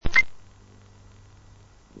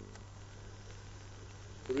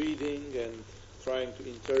reading and trying to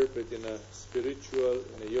interpret in a spiritual,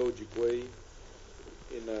 in a yogic way,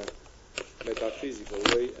 in a metaphysical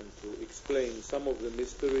way, and to explain some of the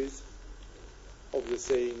mysteries of the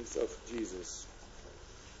sayings of Jesus.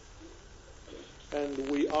 And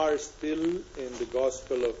we are still in the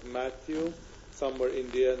Gospel of Matthew, somewhere in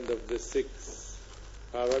the end of the 6th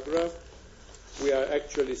paragraph. We are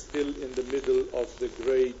actually still in the middle of the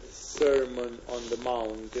great Sermon on the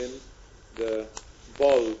Mountain, the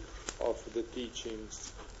bulk of the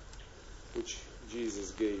teachings which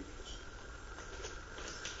Jesus gave.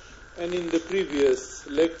 And in the previous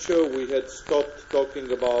lecture we had stopped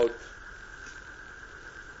talking about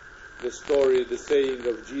the story, the saying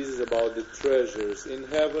of Jesus about the treasures in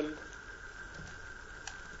heaven.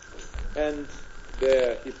 And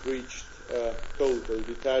there he preached a total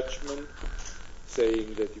detachment,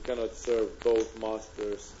 saying that you cannot serve both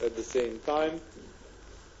masters at the same time.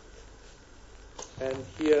 And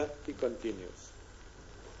here he continues.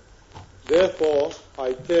 Therefore,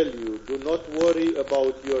 I tell you, do not worry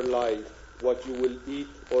about your life, what you will eat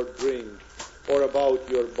or drink, or about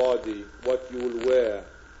your body, what you will wear.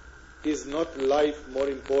 Is not life more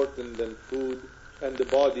important than food, and the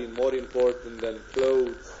body more important than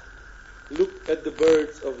clothes? Look at the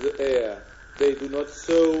birds of the air. They do not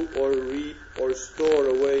sow or reap or store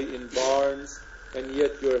away in barns, and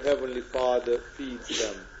yet your heavenly Father feeds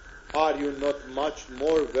them. Are you not much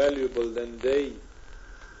more valuable than they?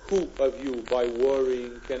 Who of you, by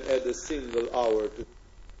worrying, can add a single hour to?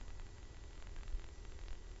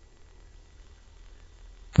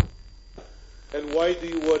 And why do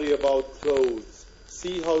you worry about clothes?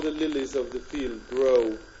 See how the lilies of the field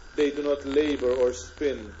grow. They do not labor or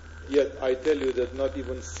spin. Yet I tell you that not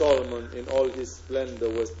even Solomon in all his splendor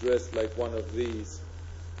was dressed like one of these.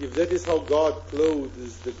 If that is how God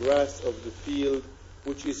clothes the grass of the field,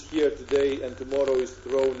 which is here today and tomorrow is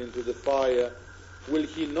thrown into the fire, will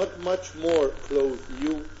he not much more clothe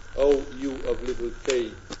you, O you of little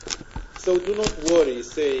faith? So do not worry,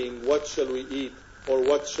 saying, what shall we eat, or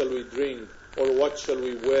what shall we drink, or what shall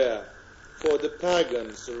we wear? For the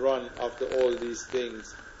pagans run after all these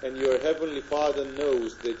things, and your heavenly Father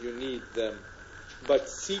knows that you need them. But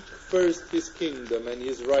seek first his kingdom and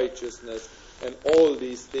his righteousness, and all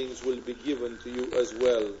these things will be given to you as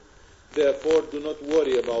well. Therefore do not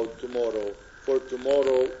worry about tomorrow, for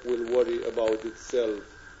tomorrow will worry about itself.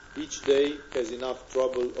 Each day has enough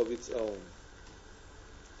trouble of its own.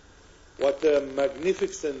 What a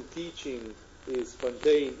magnificent teaching is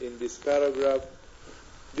contained in this paragraph.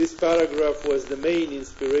 This paragraph was the main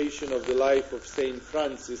inspiration of the life of Saint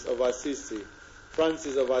Francis of Assisi.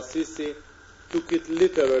 Francis of Assisi took it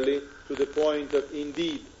literally to the point of,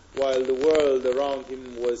 indeed, while the world around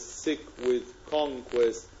him was sick with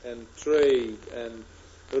conquest and trade and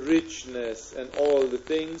richness and all the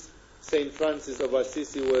things, Saint Francis of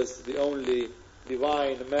Assisi was the only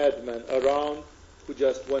divine madman around who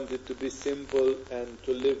just wanted to be simple and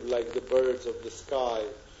to live like the birds of the sky.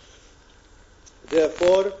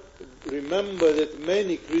 Therefore, remember that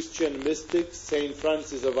many Christian mystics, Saint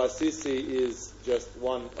Francis of Assisi is just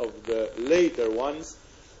one of the later ones,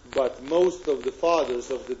 but most of the fathers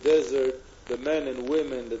of the desert, the men and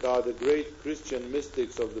women that are the great Christian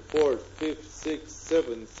mystics of the 4th, 5th, 6th,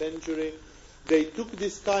 7th century, they took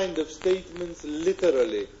this kind of statements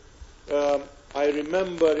literally. I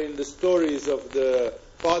remember in the stories of the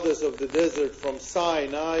fathers of the desert from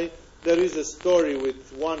Sinai, there is a story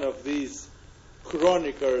with one of these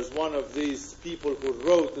chroniclers, one of these people who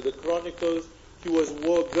wrote the chronicles. He was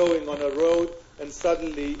going on a road, and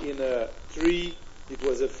suddenly in a tree, it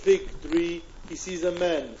was a fig tree, he sees a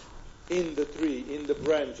man in the tree, in the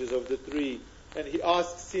branches of the tree, and he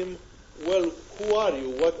asks him, well, who are you?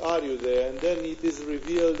 What are you there? And then it is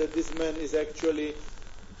revealed that this man is actually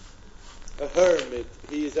a hermit.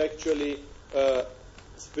 He is actually a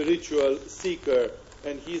spiritual seeker.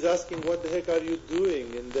 And he's asking, what the heck are you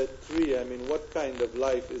doing in that tree? I mean, what kind of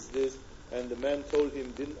life is this? And the man told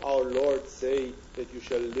him, didn't our Lord say that you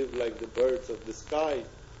shall live like the birds of the sky?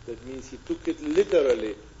 That means he took it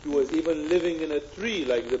literally. He was even living in a tree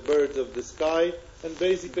like the birds of the sky. And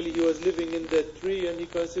basically he was living in that tree and he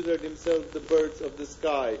considered himself the birds of the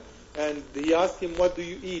sky. And he asked him, what do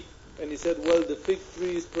you eat? And he said, well, the fig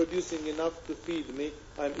tree is producing enough to feed me.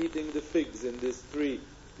 I'm eating the figs in this tree.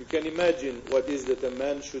 You can imagine what is that a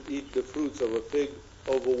man should eat the fruits of a fig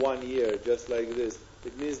over 1 year, just like this.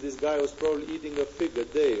 It means this guy was probably eating a fig a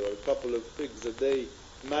day or a couple of figs a day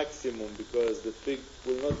maximum, because the fig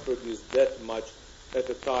will not produce that much at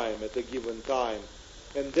a time, at a given time.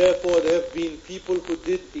 And therefore there have been people who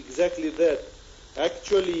did exactly that.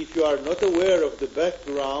 Actually, if you are not aware of the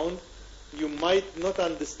background, you might not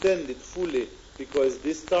understand it fully, because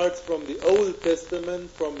this starts from the Old Testament,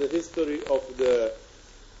 from the history of the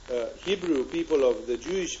Hebrew people, of the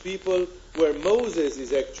Jewish people, where Moses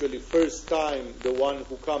is actually first time the one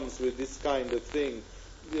who comes with this kind of thing.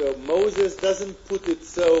 Moses doesn't put it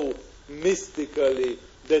so mystically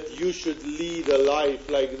that you should lead a life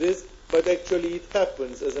like this, but actually it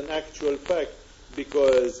happens as an actual fact,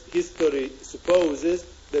 because history supposes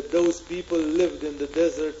that those people lived in the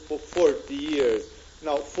desert for 40 years.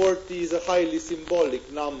 Now, 40 is a highly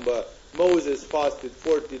symbolic number. Moses fasted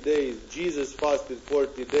 40 days. Jesus fasted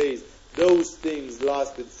 40 days. Those things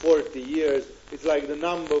lasted 40 years. It's like the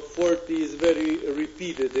number 40 is very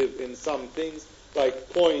repetitive in some things, like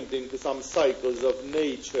pointing to some cycles of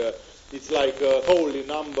nature. It's like a holy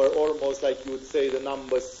number, almost like you would say the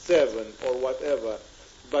number 7 or whatever.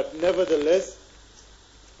 But nevertheless,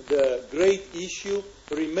 the great issue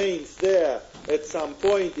remains there. At some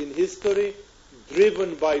point in history,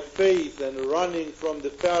 driven by faith and running from the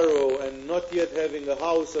Pharaoh and not yet having a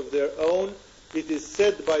house of their own, it is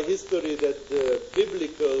said by history that the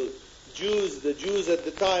biblical Jews, the Jews at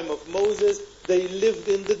the time of Moses, they lived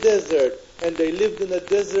in the desert. And they lived in a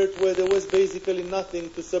desert where there was basically nothing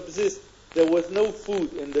to subsist. There was no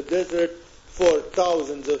food in the desert for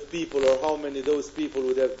thousands of people, or how many those people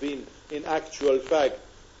would have been in actual fact.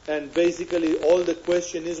 And basically all the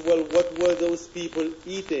question is, well, what were those people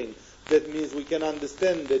eating? That means we can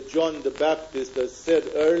understand that John the Baptist, as said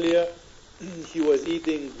earlier, he was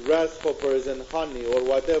eating grasshoppers and honey or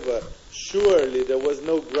whatever. Surely there was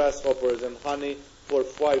no grasshoppers and honey for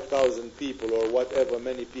 5,000 people or whatever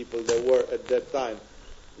many people there were at that time.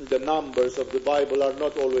 The numbers of the Bible are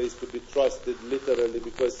not always to be trusted literally,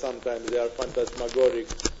 because sometimes they are phantasmagoric.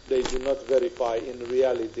 They do not verify in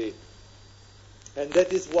reality. And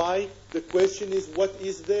that is why the question is, what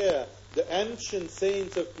is there? The ancient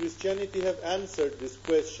saints of Christianity have answered this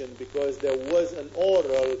question, because there was an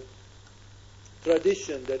oral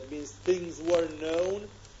tradition. That means things were known,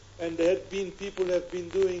 and there had been people have been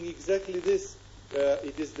doing exactly this.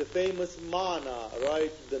 It is the famous manna,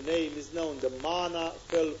 right? The name is known. The manna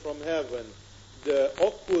fell from heaven. The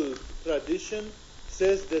occult tradition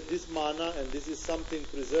says that this manna, and this is something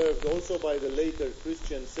preserved also by the later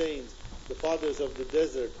Christian saints, the fathers of the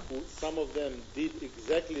desert, who some of them did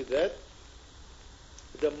exactly that.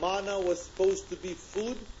 The manna was supposed to be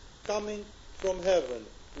food coming from heaven.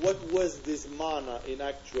 What was this manna in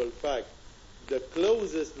actual fact? The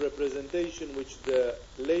closest representation which the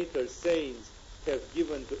later saints have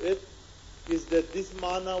given to it is that this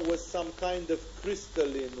manna was some kind of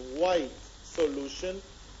crystalline white solution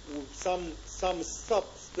with some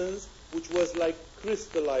substance which was like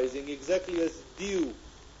crystallizing, exactly as dew,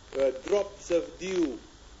 drops of dew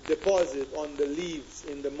deposit on the leaves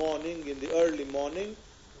in the morning, in the early morning.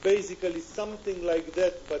 Basically something like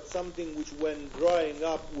that, but something which when drying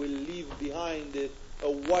up will leave behind it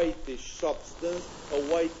a whitish substance, a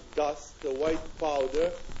white dust, a white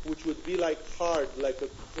powder, which would be like hard, like a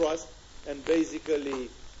crust, and basically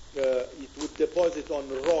it would deposit on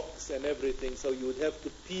rocks and everything, so you would have to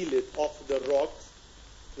peel it off the rocks,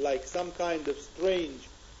 like some kind of strange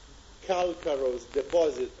calcareous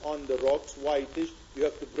deposit on the rocks, whitish. You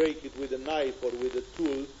have to break it with a knife or with a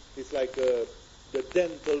tool. It's like the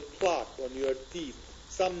dental plaque on your teeth.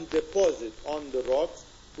 Some deposit on the rocks,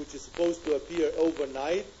 which is supposed to appear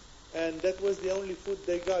overnight, and that was the only food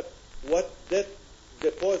they got. What that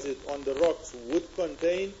deposit on the rocks would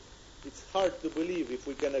contain, it's hard to believe. If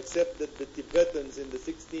we can accept that the Tibetans in the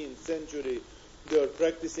 16th century, they were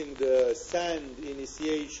practicing the sand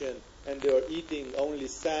initiation, and they were eating only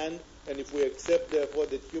sand, and if we accept therefore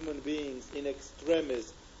that human beings in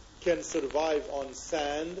extremis can survive on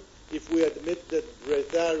sand, if we admit that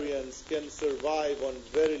breatharians can survive on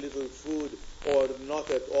very little food or not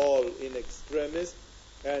at all in extremis,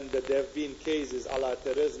 and that there have been cases a la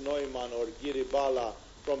Therese Neumann or Giri Bala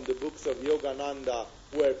from the books of Yogananda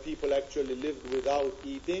where people actually lived without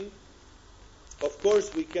eating, of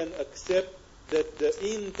course we can accept that the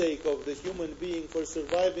intake of the human being for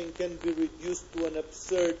surviving can be reduced to an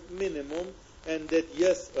absurd minimum, and that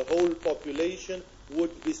yes, a whole population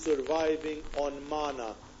would be surviving on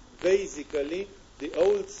manna. Basically, the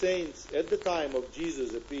old saints at the time of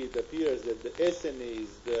Jesus, it appears that the Essenes,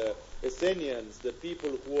 the Essenians, the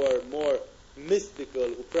people who are more mystical,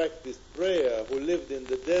 who practiced prayer, who lived in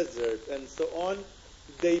the desert, and so on,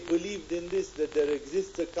 they believed in this, that there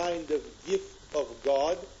exists a kind of gift of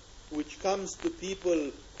God which comes to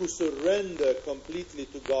people who surrender completely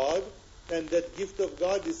to God, and that gift of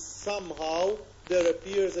God is somehow, there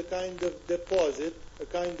appears a kind of deposit, a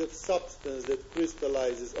kind of substance that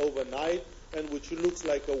crystallizes overnight, and which looks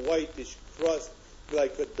like a whitish crust,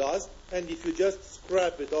 like a dust, and if you just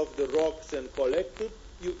scrape it off the rocks and collect it,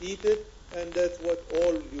 you eat it, and that's what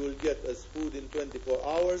all you will get as food in 24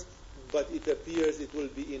 hours, but it appears it will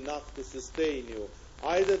be enough to sustain you.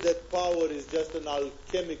 Either that power is just an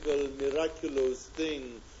alchemical, miraculous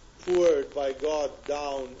thing poured by God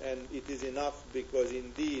down, and it is enough because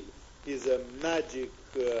indeed is a magic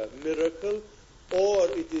miracle, or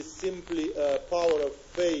it is simply a power of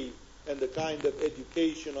faith and a kind of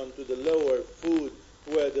education onto the lower food,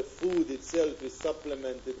 where the food itself is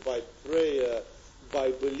supplemented by prayer,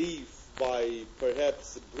 by belief, by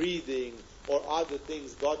perhaps breathing, or other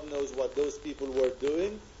things. God knows what those people were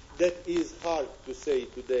doing. That is hard to say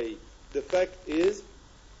today. The fact is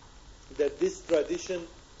that this tradition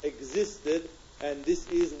existed, and this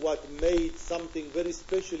is what made something very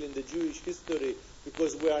special in the Jewish history,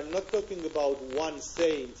 because we are not talking about one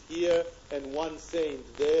saint here and one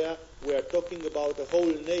saint there. We are talking about a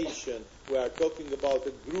whole nation. We are talking about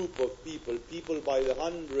a group of people, people by the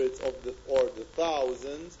hundreds or the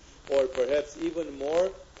thousands, or perhaps even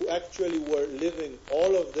more, who actually were living,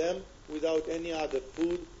 all of them, without any other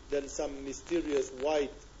food than some mysterious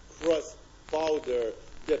white crust powder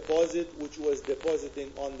deposit, which was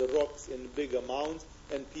depositing on the rocks in big amounts,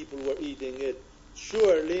 and people were eating it.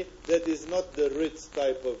 Surely that is not the Ritz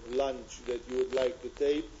type of lunch that you would like to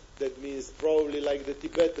take. That means probably like the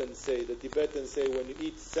Tibetans say. The Tibetans say when you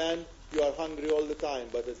eat sand, you are hungry all the time,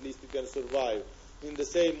 but at least you can survive. In the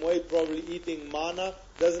same way, probably eating manna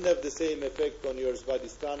doesn't have the same effect on your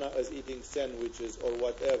svadhisthana as eating sandwiches or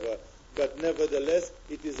whatever. But nevertheless,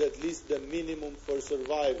 it is at least the minimum for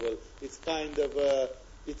survival. It's kind of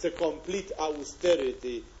it's a complete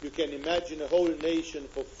austerity. You can imagine a whole nation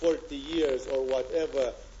for 40 years or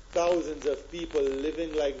whatever, thousands of people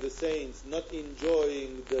living like the saints, not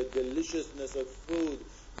enjoying the deliciousness of food,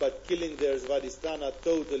 but killing their svadhisthana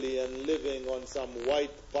totally and living on some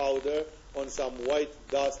white powder, on some white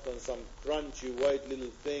dust, on some crunchy white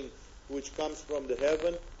little thing which comes from the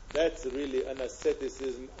heaven. That's really an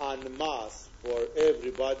asceticism en masse for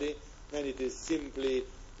everybody, and it is simply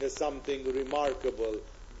something remarkable.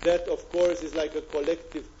 That, of course, is like a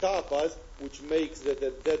collective tapas, which makes that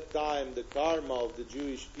at that time the karma of the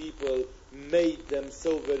Jewish people made them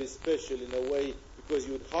so very special in a way, because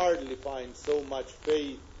you would hardly find so much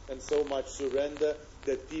faith and so much surrender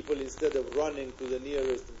that people, instead of running to the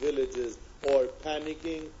nearest villages or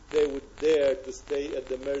panicking, they would dare to stay at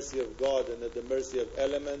the mercy of God and at the mercy of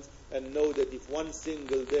elements, and know that if one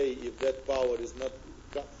single day, if that powder is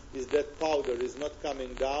not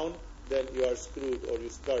coming down, then you are screwed, or you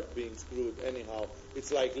start being screwed anyhow.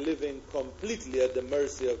 It's like living completely at the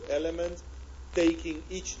mercy of elements, taking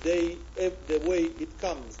each day the way it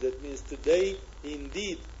comes. That means today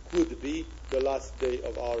indeed could be the last day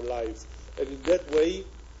of our lives. And in that way,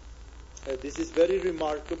 this is very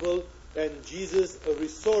remarkable, and Jesus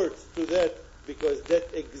resorts to that because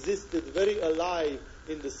that existed very alive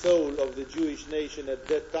in the soul of the Jewish nation at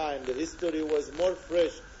that time. The history was more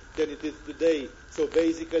fresh than it is today. So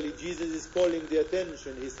basically Jesus is calling the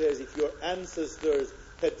attention. He says, if your ancestors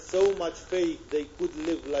had so much faith they could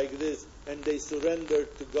live like this, and they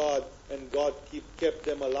surrendered to God, and God kept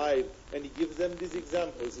them alive. And he gives them these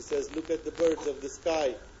examples. He says, look at the birds of the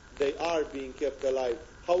sky. They are being kept alive.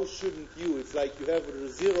 How shouldn't you? It's like you have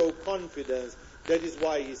zero confidence. That is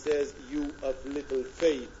why he says, you of little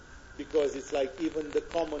faith. Because it's like even the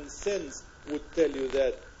common sense would tell you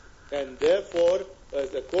that. And therefore,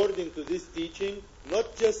 according to this teaching,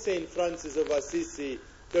 not just St. Francis of Assisi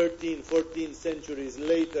 13, 14 centuries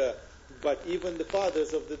later, but even the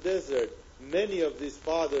fathers of the desert, many of these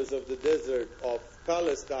fathers of the desert, of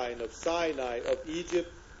Palestine, of Sinai, of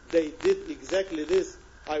Egypt, they did exactly this.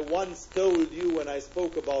 I once told you, when I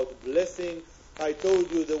spoke about blessing, I told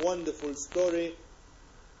you the wonderful story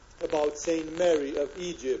about Saint Mary of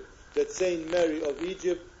Egypt, that Saint Mary of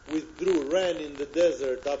Egypt ran in the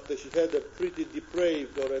desert after she had a pretty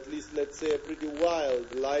depraved, or at least let's say a pretty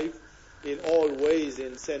wild life in all ways,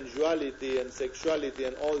 in sensuality and sexuality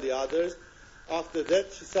and all the others. After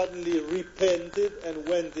that, she suddenly repented and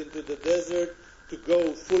went into the desert to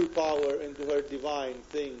go full power into her divine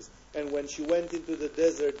things. And when she went into the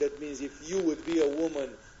desert, that means if you would be a woman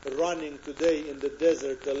running today in the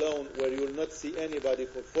desert alone, where you will not see anybody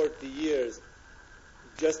for 40 years,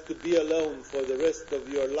 just to be alone for the rest of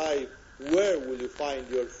your life, where will you find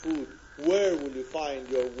your food? Where will you find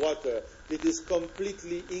your water? It is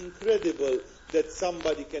completely incredible that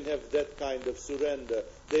somebody can have that kind of surrender.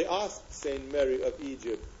 They asked Saint Mary of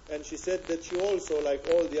Egypt, and she said that she also, like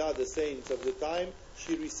all the other saints of the time,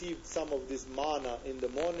 she received some of this manna in the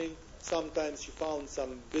morning, Sometimes she found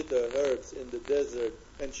some bitter herbs in the desert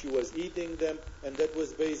and she was eating them, and that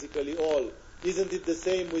was basically all. Isn't it the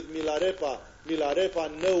same with Milarepa?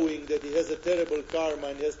 Milarepa, knowing that he has a terrible karma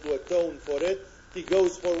and he has to atone for it, he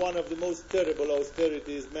goes for one of the most terrible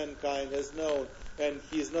austerities mankind has known. And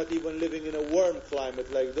he is not even living in a warm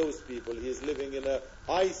climate like those people. He is living in an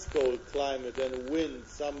ice-cold climate and wind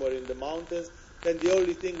somewhere in the mountains. And the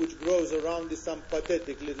only thing which grows around is some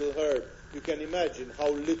pathetic little herb. You can imagine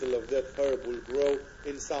how little of that herb will grow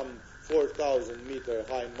in some 4,000 meter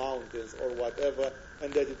high mountains or whatever,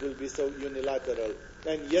 and that it will be so unilateral.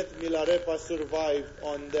 And yet Milarepa survived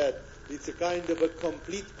on that. It's a kind of a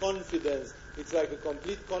complete confidence. It's like a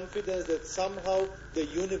complete confidence that somehow the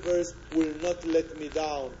universe will not let me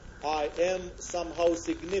down. I am somehow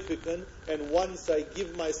significant, and once I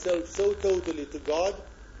give myself so totally to God,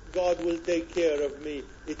 God will take care of me.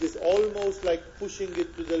 It is almost like pushing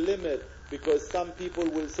it to the limit, because some people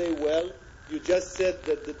will say, well, you just said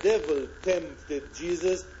that the devil tempted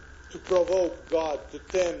Jesus to provoke God, to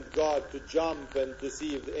tempt God to jump and to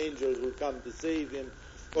see if the angels will come to save him,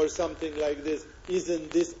 or something like this. Isn't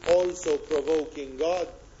this also provoking God?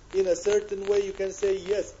 In a certain way you can say,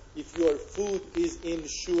 yes, if your food is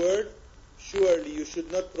insured, surely you should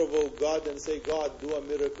not provoke God and say, God, do a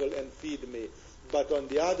miracle and feed me. But on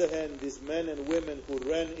the other hand, these men and women who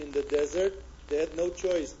ran in the desert, they had no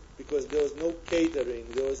choice, because there was no catering.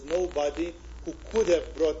 There was nobody who could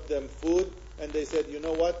have brought them food, and they said, you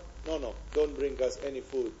know what? No, don't bring us any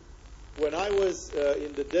food. When I was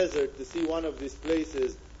in the desert to see one of these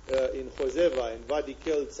places in Joseva, in Wadi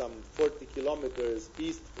Kelt, some 40 kilometers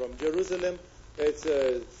east from Jerusalem, it's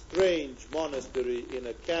a strange monastery in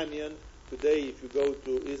a canyon. Today, if you go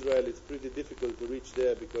to Israel, it's pretty difficult to reach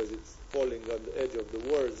there because it's falling on the edge of the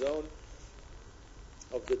war zone,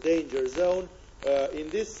 of the danger zone. In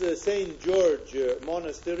this St. George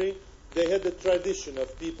monastery, they had a tradition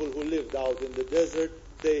of people who lived out in the desert.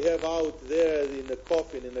 They have out there in a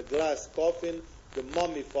coffin, in a glass coffin, the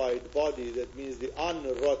mummified body. That means the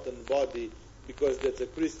unrotten body, because that's a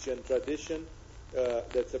Christian tradition.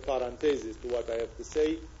 That's a parenthesis to what I have to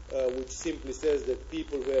say, which simply says that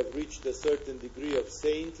people who have reached a certain degree of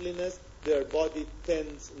saintliness, their body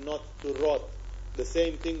tends not to rot. The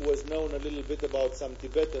same thing was known a little bit about some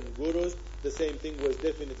Tibetan gurus. The same thing was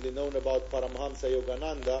definitely known about Paramahamsa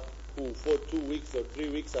Yogananda, who for 2 weeks or 3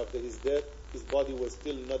 weeks after his death, his body was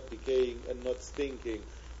still not decaying and not stinking.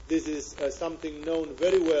 This is something known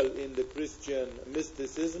very well in the Christian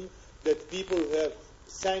mysticism, that people who have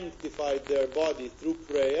sanctified their body through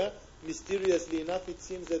prayer, mysteriously enough, it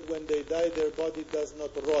seems that when they die, their body does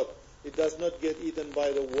not rot. It does not get eaten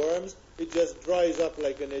by the worms. It just dries up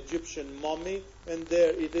like an Egyptian mummy, and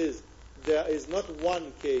there it is. There is not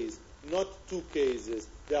one case, not 2 cases.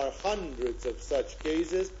 There are hundreds of such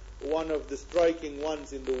cases. One of the striking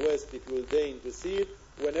ones in the West, if you will deign to see it,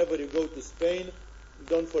 whenever you go to Spain,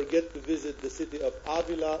 don't forget to visit the city of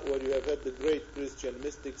Avila, where you have had the great Christian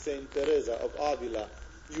mystic Saint Teresa of Avila.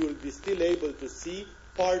 You will be still able to see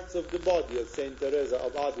parts of the body of Saint Teresa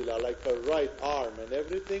of Avila, like her right arm and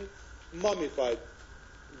everything, mummified,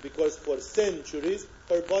 because for centuries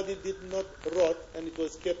her body did not rot, and it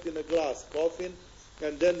was kept in a glass coffin.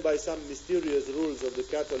 And then by some mysterious rules of the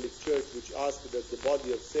Catholic Church, which ask that the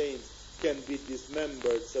body of saints can be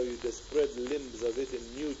dismembered, so you just spread limbs of it in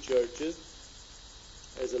new churches.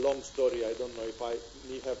 As a long story, I don't know if I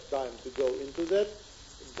have time to go into that.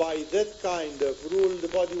 By that kind of rule, the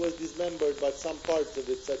body was dismembered, but some parts of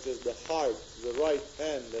it, such as the heart, the right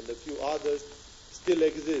hand, and a few others, still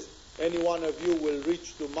exist. Any one of you will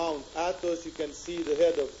reach to Mount Athos, you can see the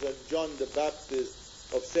head of St. John the Baptist,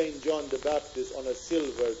 of St. John the Baptist on a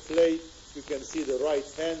silver plate. You can see the right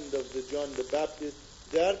hand of the John the Baptist.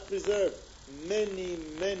 They are preserved. Many,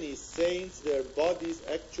 many saints, their bodies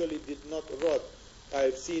actually did not rot. I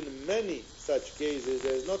have seen many such cases.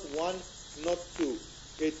 There is not one, not 2.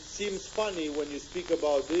 It seems funny when you speak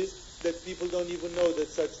about this that people don't even know that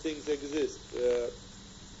such things exist.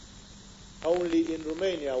 Only in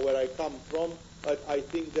Romania, where I come from, I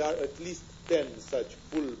think there are at least 10 such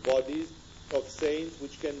full bodies of saints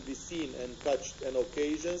which can be seen and touched on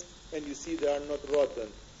occasions, and you see they are not rotten.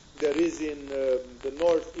 There is in the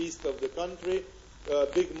northeast of the country a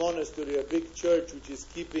big monastery, a big church, which is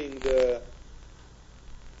keeping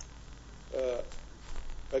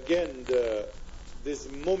this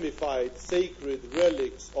mummified sacred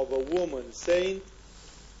relics of a woman saint,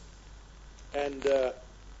 and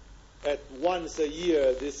at once a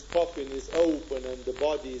year this coffin is open and the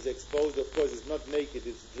body is exposed. Of course, it's not naked,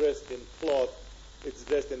 it's dressed in cloth, it's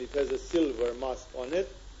dressed and it has a silver mask on it.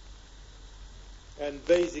 And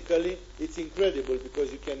basically, it's incredible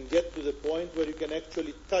because you can get to the point where you can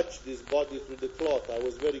actually touch this body through the cloth. I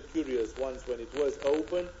was very curious once when it was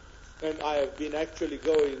open, and I have been actually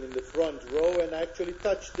going in the front row and I actually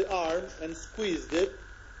touched the arm and squeezed it,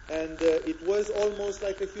 and it was almost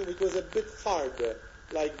like a human. It was a bit harder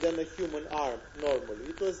than a human arm normally.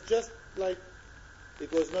 It was just like,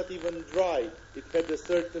 it was not even dry. It had a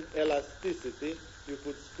certain elasticity. You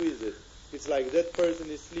could squeeze it. It's like that person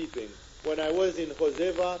is sleeping. When I was in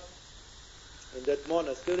Joseva, in that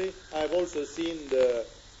monastery, I've also seen the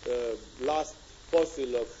last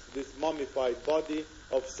fossil of this mummified body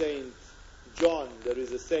of Saint John. There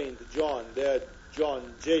is a Saint John there,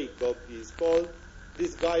 John Jacob he is called.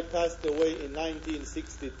 This guy passed away in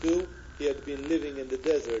 1962. He had been living in the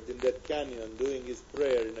desert, in that canyon, doing his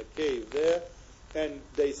prayer in a cave there. And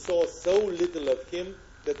they saw so little of him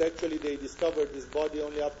that actually they discovered his body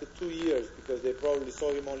only after 2 years, because they probably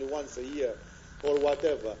saw him only once a year or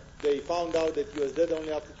whatever. They found out that he was dead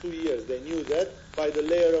only after 2 years. They knew that by the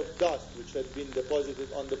layer of dust which had been deposited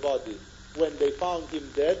on the body. When they found him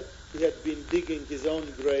dead, he had been digging his own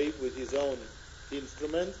grave with his own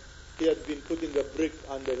instrument. He had been putting a brick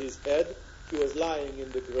under his head. He was lying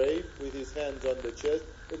in the grave with his hands on the chest.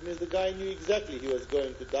 That means the guy knew exactly he was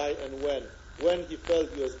going to die and when. When he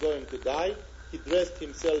felt he was going to die, he dressed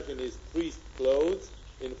himself in his priest clothes,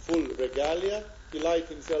 in full regalia. He laid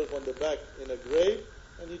himself on the back in a grave,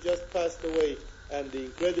 and he just passed away. And the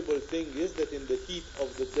incredible thing is that in the heat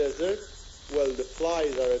of the desert, while the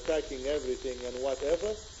flies are attacking everything and whatever,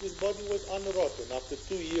 his body was unrotten. After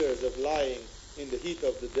 2 years of lying in the heat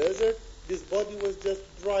of the desert, this body was just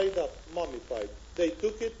dried up, mummified. They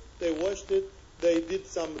took it, they washed it, they did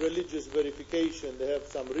some religious verification. They have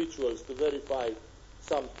some rituals to verify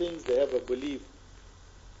some things. They have a belief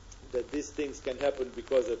that these things can happen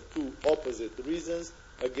because of two opposite reasons.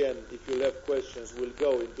 Again, if you'll have questions, we'll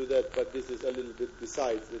go into that, but this is a little bit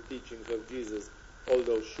besides the teachings of Jesus,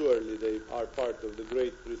 although surely they are part of the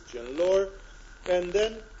great Christian lore. And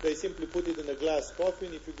then they simply put it in a glass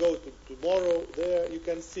coffin. If you go to tomorrow there, you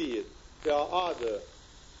can see it. There are other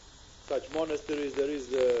such monasteries. There is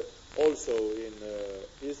also in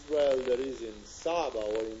Israel, there is in Saba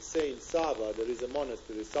or in Saint Saba, there is a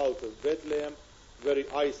monastery south of Bethlehem, very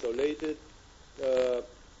isolated.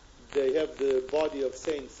 They have the body of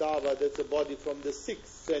Saint Saba. That's a body from the 6th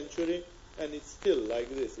century, and it's still like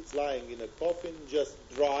this. It's lying in a coffin, just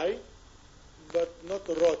dry, but not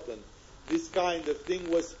rotten. This kind of thing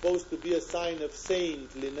was supposed to be a sign of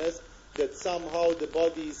saintliness, that somehow the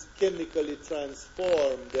body is chemically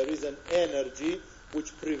transformed. There is an energy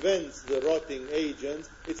which prevents the rotting agents.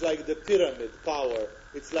 It's like the pyramid power.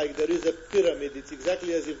 It's like there is a pyramid. It's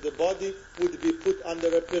exactly as if the body would be put under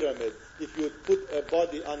a pyramid. If you would put a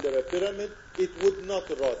body under a pyramid, it would not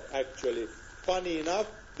rot, actually. Funny enough,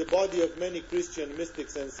 the body of many Christian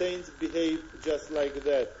mystics and saints behave just like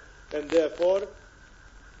that. And therefore,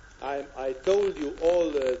 I told you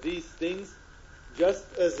all these things just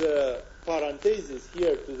as a parenthesis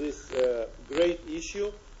here to this great issue,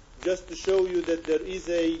 just to show you that there is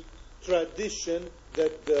a tradition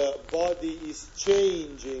that the body is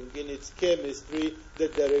changing in its chemistry,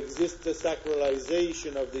 that there exists a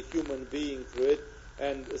sacralization of the human being through it,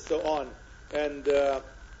 and so on. And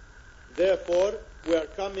therefore, we are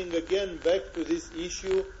coming again back to this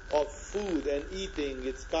issue of food and eating.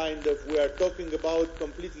 It's kind of, we are talking about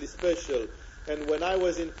completely special. And when I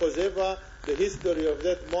was in Joseva, the history of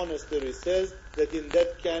that monastery says that in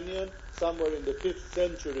that canyon, somewhere in the 5th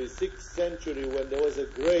century, 6th century, when there was a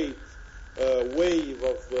great wave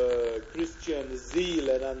of Christian zeal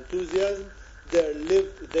and enthusiasm, there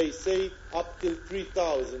lived, they say, up till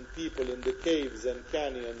 3,000 people in the caves and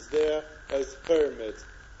canyons there as hermits.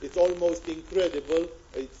 It's almost incredible.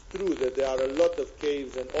 It's true that there are a lot of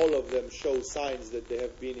caves, and all of them show signs that they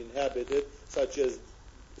have been inhabited, such as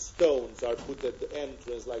stones are put at the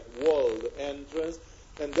entrance, like walled entrance.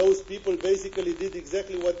 And those people basically did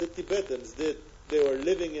exactly what the Tibetans did. They were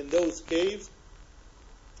living in those caves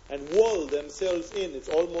and walled themselves in. It's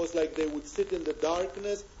almost like they would sit in the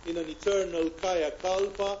darkness in an eternal kaya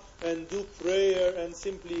kalpa and do prayer and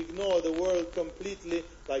simply ignore the world completely,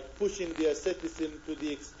 like pushing the asceticism to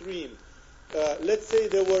the extreme. Let's say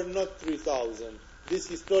there were not 3,000. These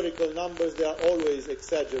historical numbers, they are always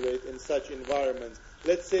exaggerated in such environments.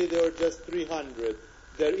 Let's say there were just 300.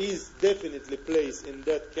 There is definitely place in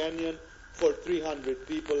that canyon for 300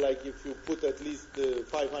 people, like if you put at least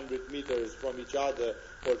 500 meters from each other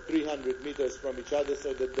or 300 meters from each other,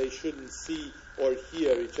 so that they shouldn't see or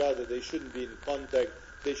hear each other, they shouldn't be in contact,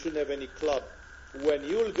 they shouldn't have any club. When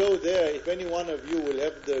you'll go there, if any one of you will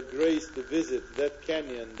have the grace to visit that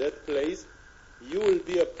canyon, that place, you will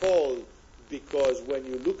be appalled, because when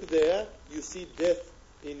you look there, you see death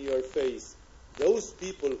in your face. Those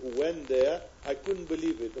people who went there, I couldn't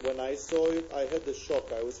believe it. When I saw it, I had a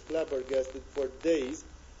shock. I was flabbergasted for days,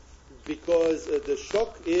 because the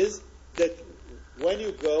shock is that when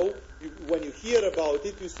you go, when you hear about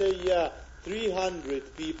it, you say, yeah,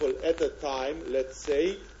 300 people at a time, let's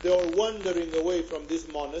say, they are wandering away from this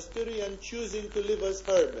monastery and choosing to live as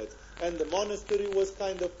hermits. And the monastery was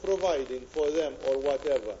kind of providing for them or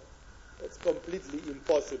whatever. That's completely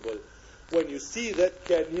impossible. When you see that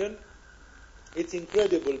canyon, it's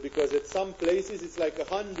incredible, because at some places it's like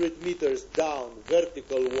 100 meters down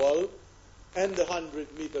vertical wall and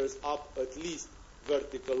 100 meters up at least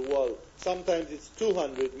vertical wall. Sometimes it's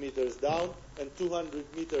 200 meters down and 200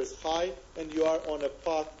 meters high, and you are on a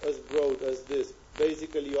path as broad as this.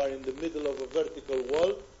 Basically, you are in the middle of a vertical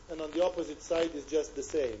wall, and on the opposite side is just the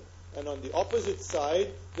same. And on the opposite side,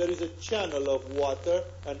 there is a channel of water,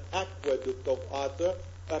 an aqueduct of water,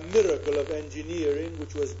 a miracle of engineering,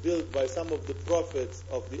 which was built by some of the prophets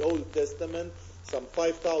of the Old Testament some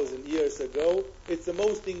 5,000 years ago. It's the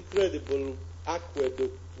most incredible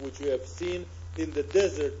aqueduct which we have seen in the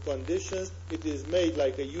desert conditions. It is made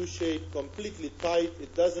like a U-shape, completely tight.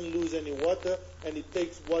 It doesn't lose any water, and it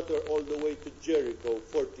takes water all the way to Jericho,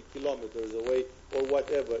 40 kilometers away, or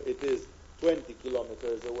whatever it is, 20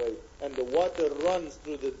 kilometers away. And the water runs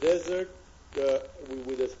through the desert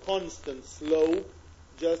with a constant flow,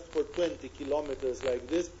 just for 20 kilometers like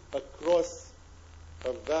this, across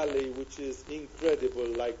a valley which is incredible,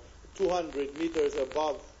 like 200 meters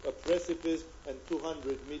above a precipice and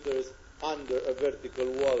 200 meters under a vertical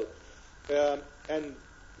wall. And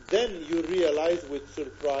then you realize with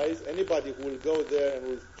surprise, anybody who will go there and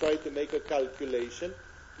will try to make a calculation,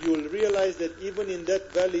 you will realize that even in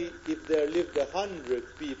that valley, if there lived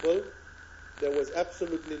 100 people, there was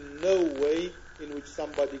absolutely no way in which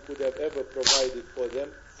somebody could have ever provided for them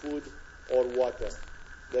food or water.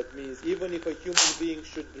 That means even if a human being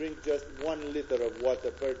should drink just 1 liter of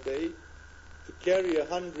water per day, to carry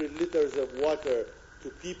 100 liters of water to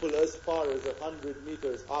people as far as 100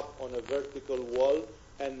 meters up on a vertical wall,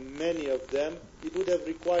 and many of them, it would have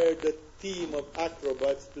required a team of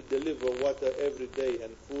acrobats to deliver water every day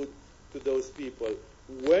and food to those people.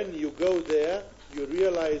 When you go there, you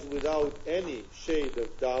realize without any shade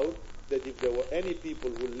of doubt that if there were any people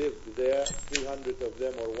who lived there, 300 of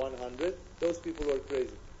them or 100, those people were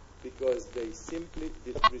crazy, because they simply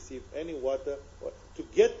didn't receive any water. To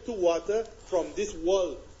get to water from this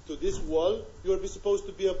wall to this wall, you would be supposed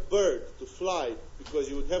to be a bird, to fly, because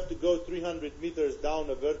you would have to go 300 meters down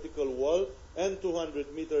a vertical wall and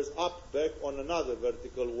 200 meters up back on another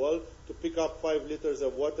vertical wall to pick up 5 liters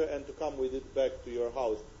of water and to come with it back to your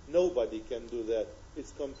house. Nobody can do that.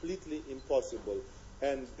 It's completely impossible.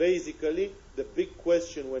 And basically, the big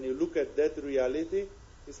question when you look at that reality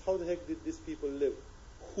is, how the heck did these people live?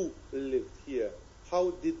 Who lived here?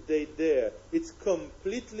 How did they dare? It's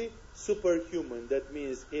completely superhuman. That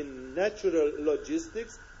means in natural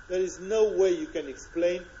logistics, there is no way you can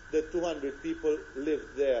explain that 200 people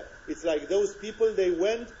lived there. It's like those people, they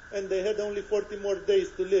went and they had only 40 more days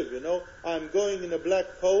to live, I'm going in a black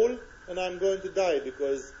hole and I'm going to die,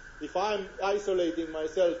 because if I'm isolating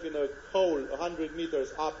myself in a hole 100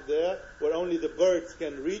 meters up there where only the birds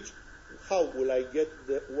can reach, how will I get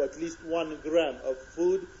at least 1 gram of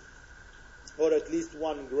food or at least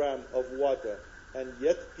 1 gram of water? And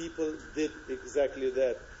yet people did exactly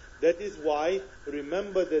that. That is why,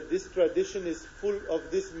 remember that this tradition is full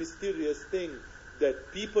of this mysterious thing,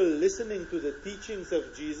 that people listening to the teachings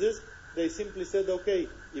of Jesus, they simply said, okay,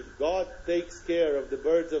 if God takes care of the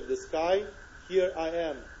birds of the sky, here I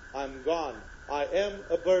am. I'm gone. I am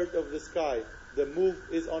a bird of the sky. The move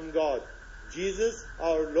is on God. Jesus,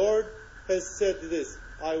 our Lord, has said this.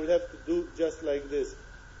 I will have to do just like this.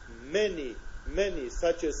 Many,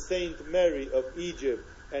 such as Saint Mary of Egypt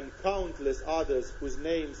and countless others whose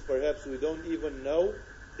names perhaps we don't even know,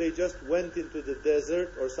 they just went into the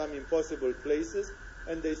desert or some impossible places,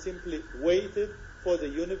 and they simply waited for the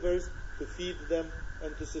universe to feed them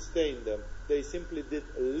and to sustain them. They simply did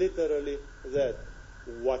literally that.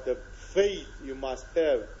 What a faith you must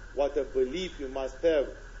have, what a belief you must have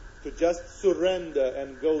to just surrender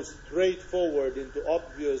and go straight forward into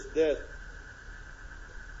obvious death,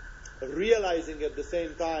 realizing at the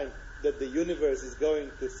same time that the universe is going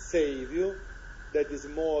to save you. That is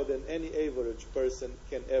more than any average person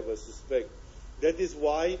can ever suspect. That is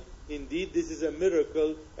why, indeed, this is a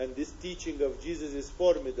miracle, and this teaching of Jesus is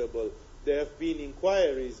formidable. There have been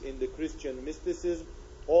inquiries in the Christian mysticism.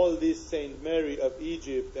 All these Saint Mary of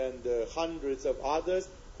Egypt and hundreds of others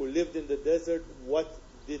who lived in the desert, what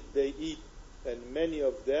did they eat? And many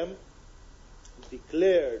of them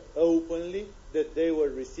declared openly that they were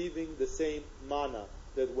receiving the same manna,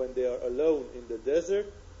 that when they are alone in the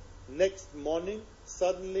desert, next morning,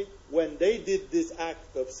 suddenly, when they did this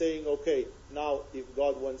act of saying, okay, now if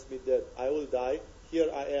God wants me dead, I will die, here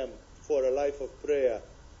I am for a life of prayer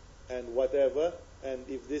and whatever, and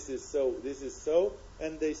if this is so, this is so,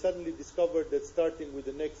 and they suddenly discovered that starting with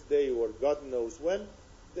the next day, or God knows when,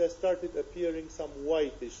 there started appearing some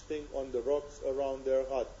whitish thing on the rocks around their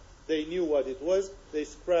hut. They knew what it was, they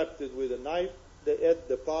scraped it with a knife, they ate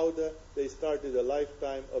the powder, they started a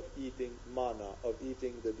lifetime of eating manna, of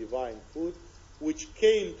eating the divine food, which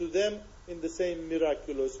came to them in the same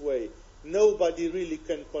miraculous way. Nobody really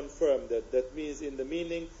can confirm that. That means in the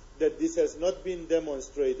meaning that this has not been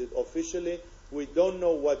demonstrated officially. We don't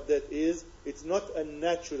know what that is. It's not a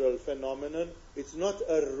natural phenomenon. It's not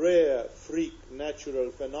a rare, freak, natural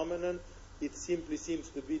phenomenon. It simply seems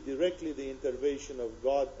to be directly the intervention of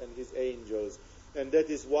God and His angels. And that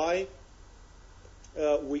is why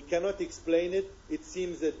we cannot explain it. It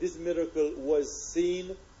seems that this miracle was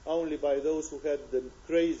seen only by those who had the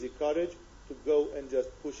crazy courage to go and just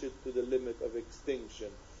push it to the limit of extinction.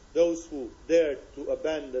 Those who dared to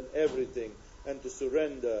abandon everything and to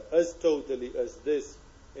surrender as totally as this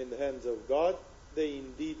in the hands of God, they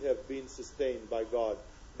indeed have been sustained by God.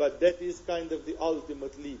 But that is kind of the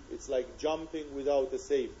ultimate leap. It's like jumping without a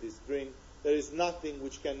safety string. There is nothing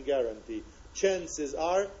which can guarantee. Chances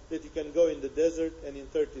are that you can go in the desert and in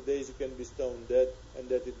 30 days you can be stone dead and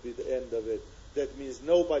that it be the end of it. That means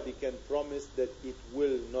nobody can promise that it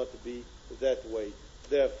will not be that way.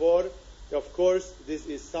 Therefore, of course, this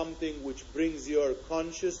is something which brings your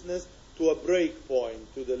consciousness to a break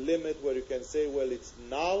point, to the limit where you can say, well, it's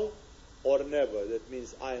now or never. That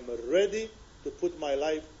means I am ready to put my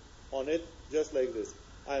life on it just like this.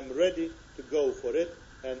 I'm ready to go for it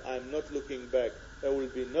and I'm not looking back. There will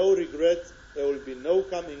be no regrets. There will be no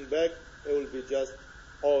coming back. There will be just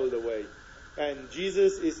all the way. And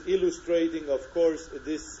Jesus is illustrating, of course,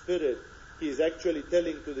 this spirit. He is actually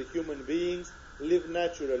telling to the human beings, live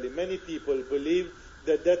naturally. Many people believe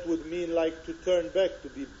that that would mean like to turn back, to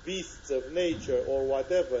be beasts of nature or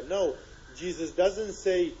whatever. No, Jesus doesn't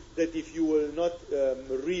say that if you will not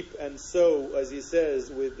reap and sow, as he says,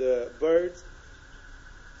 with birds,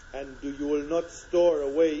 and you will not store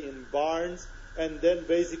away in barns, and then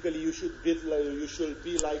basically you should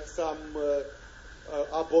be like some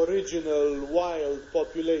aboriginal wild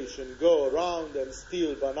population, go around and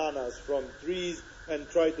steal bananas from trees and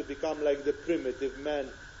try to become like the primitive man,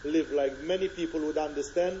 live like many people would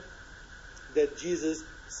understand that Jesus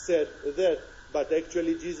said that. But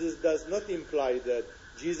actually Jesus does not imply that.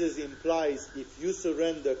 Jesus implies if you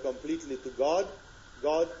surrender completely to God,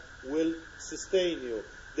 God will sustain you.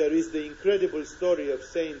 There is the incredible story of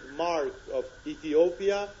Saint Mark of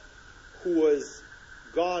Ethiopia, who was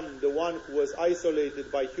gone, the one who was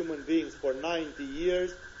isolated by human beings for 90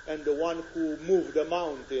 years, and the one who moved a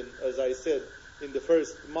mountain, as I said in the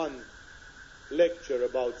first month lecture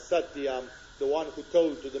about Satyam, the one who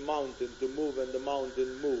told to the mountain to move and the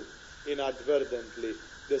mountain moved inadvertently.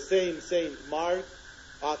 The same Saint Mark,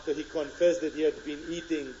 after he confessed that he had been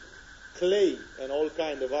eating clay and all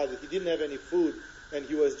kind of other, he didn't have any food and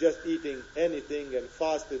he was just eating anything and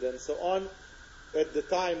fasted and so on. At the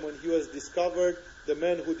time when he was discovered, the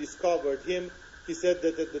man who discovered him, he said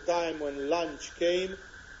that at the time when lunch came,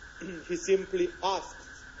 he simply asked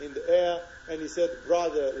in the air and he said,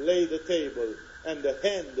 brother, lay the table. And the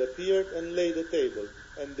hand appeared and laid the table.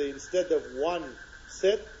 And instead of one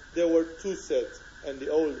set, there were two sets. And the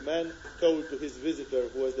old man told to his visitor,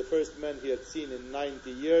 who was the first man he had seen in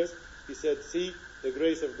 90 years, he said, see, the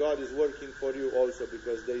grace of God is working for you also,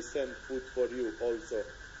 because they sent food for you also.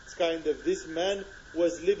 It's kind of, this man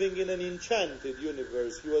was living in an enchanted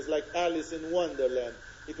universe. He was like Alice in Wonderland.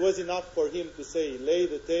 It was enough for him to say, lay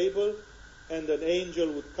the table, and an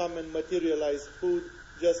angel would come and materialize food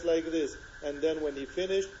just like this. And then when he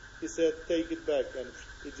finished, he said, take it back. And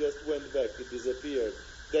it just went back. It disappeared.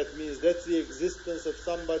 That means that's the existence of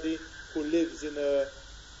somebody who lives in a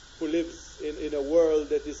world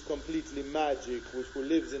that is completely magic, who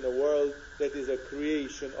lives in a world that is a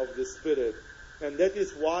creation of the Spirit. And that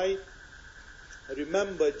is why,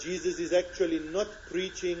 remember, Jesus is actually not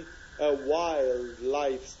preaching a wild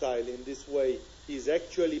lifestyle in this way. He's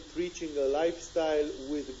actually preaching a lifestyle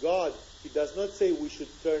with God. He does not say we should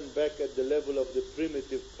turn back at the level of the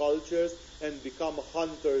primitive cultures and become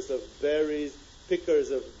hunters of berries, pickers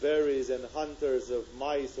of berries and hunters of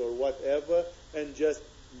mice or whatever, and just,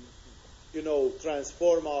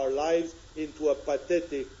 transform our lives into a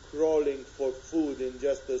pathetic crawling for food in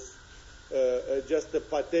just a just a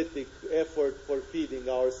pathetic effort for feeding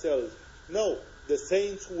ourselves. No, the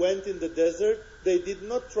saints who went in the desert, they did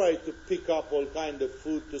not try to pick up all kind of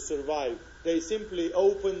food to survive. They simply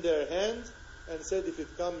opened their hands and said, if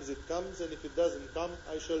it comes, it comes, and if it doesn't come,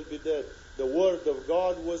 I shall be dead. The word of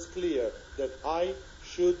God was clear, that I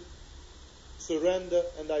should surrender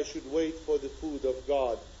and I should wait for the food of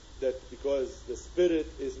God, that because the spirit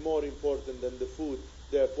is more important than the food.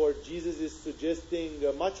 Therefore, Jesus is suggesting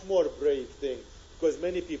a much more brave thing, because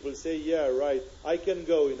many people say, yeah, right, I can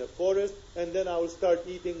go in a forest and then I will start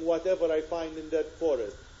eating whatever I find in that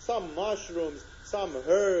forest. Some mushrooms, some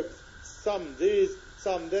herbs, some this,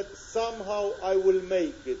 some that. Somehow I will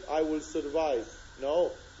make it, I will survive.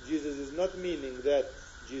 No, Jesus is not meaning that.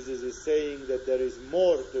 Jesus is saying that there is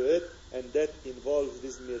more to it, and that involves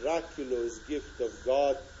this miraculous gift of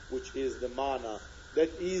God, which is the manna. That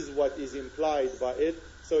is what is implied by it.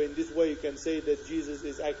 So in this way you can say that Jesus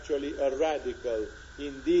is actually a radical.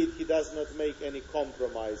 Indeed, he does not make any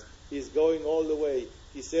compromise. He's going all the way.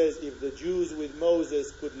 He says, if the Jews with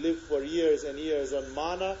Moses could live for years and years on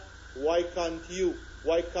manna, why can't you?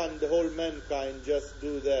 Why can't the whole mankind just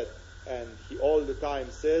do that? And he all the time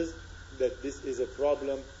says that this is a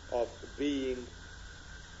problem of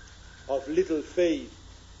little faith.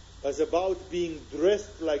 As about being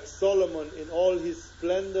dressed like Solomon in all his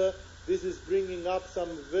splendor, this is bringing up some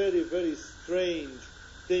very, very strange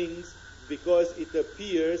things, because it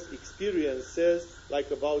appears, experience says, like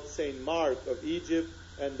about Saint Mark of Egypt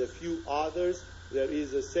and a few others. There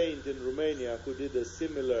is a saint in Romania who did a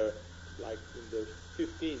similar, like in the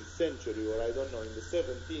 15th century, or I don't know, in the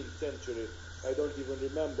 17th century, I don't even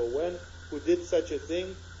remember when, who did such a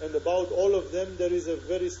thing. And about all of them there is a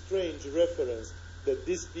very strange reference, that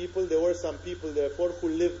these people, there were some people therefore who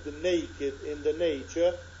lived naked in the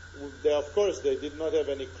nature. They, of course, they did not have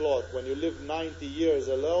any cloth. When you live 90 years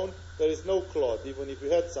alone, there is no cloth. Even if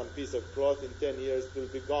you had some piece of cloth, in 10 years it will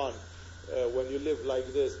be gone when you live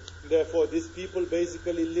like this. Therefore, these people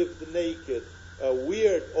basically lived naked. A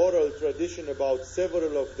weird oral tradition about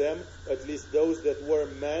several of them, at least those that were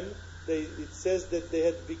men, it says that they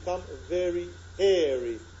had become very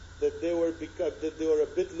hairy, that they were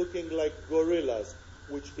a bit looking like gorillas,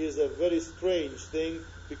 which is a very strange thing,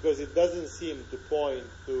 because it doesn't seem to point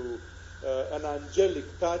to an angelic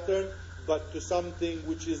pattern, but to something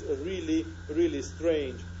which is really, really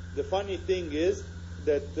strange. The funny thing is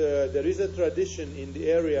that there is a tradition in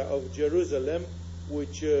the area of Jerusalem,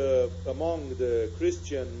 which among the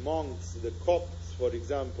Christian monks, the Copts, for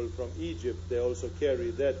example, from Egypt, they also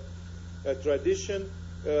carry that tradition.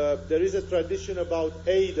 There is a tradition about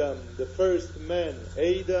Adam, the first man.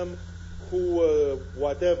 Adam, who,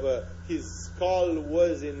 whatever, his skull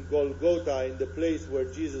was in Golgotha, in the place where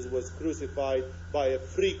Jesus was crucified. By a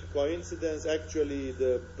freak coincidence, actually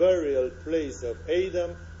the burial place of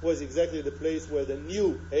Adam was exactly the place where the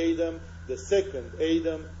new Adam, the second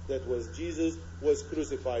Adam, that was Jesus, was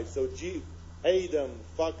crucified. So Adam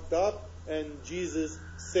fucked up and Jesus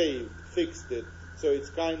saved, fixed it. So it's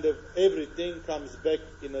kind of everything comes back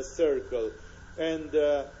in a circle. And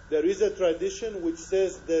there is a tradition which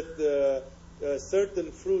says that a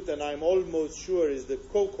certain fruit, and I'm almost sure is the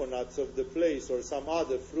coconuts of the place or some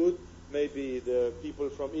other fruit, maybe the people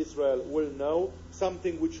from Israel will know,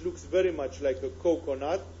 something which looks very much like a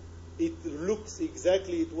coconut. It looks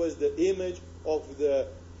exactly, it was the image of the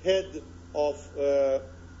head of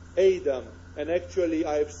Adam. And actually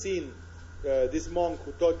I've seen this monk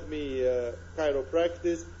who taught me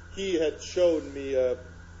chiropractic, he had shown me a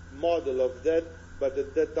model of that, but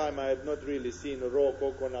at that time I had not really seen raw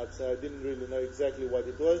coconuts. I didn't really know exactly what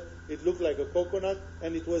it was. It looked like a coconut,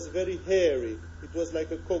 and it was very hairy. It was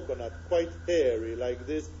like a coconut, quite hairy, like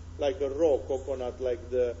this, like a raw coconut,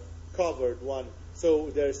 like the covered one.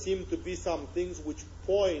 So there seem to be some things which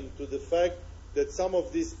point to the fact that some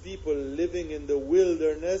of these people living in the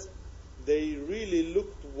wilderness, they really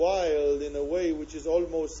looked wild in a way which is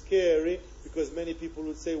almost scary, because many people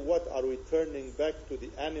would say, what, are we turning back to the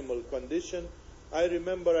animal condition? I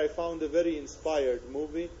remember I found a very inspired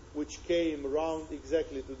movie which came around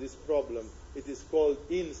exactly to this problem. It is called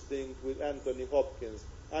Instinct, with Anthony Hopkins.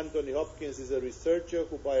 Anthony Hopkins is a researcher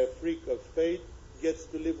who, by a freak of fate, gets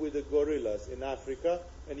to live with the gorillas in Africa,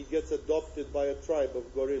 and he gets adopted by a tribe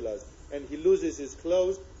of gorillas. And he loses his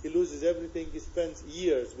clothes, he loses everything, he spends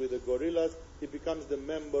years with the gorillas, he becomes the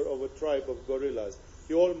member of a tribe of gorillas.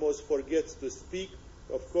 He almost forgets to speak.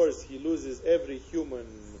 Of course, he loses every human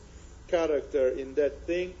character in that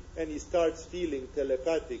thing, and he starts feeling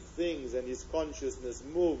telepathic things, and his consciousness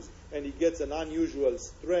moves, and he gets an unusual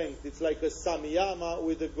strength. It's like a samyama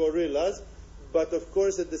with the gorillas, but of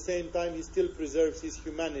course at the same time he still preserves his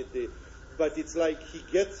humanity. but it's like he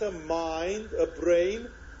gets a mind, a brain,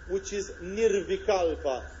 which is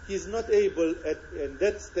nirvikalpa. He's not able, in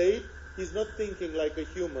that state, he's not thinking like a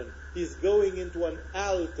human. He's going into an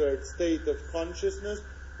altered state of consciousness,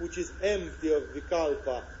 which is empty of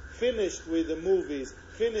vikalpa, finished with the movies,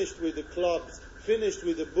 finished with the clubs, finished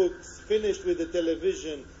with the books, finished with the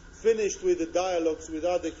television, finished with the dialogues with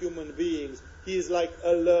other human beings. He is like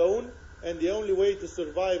alone, and the only way to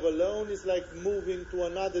survive alone is like moving to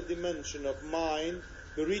another dimension of mind,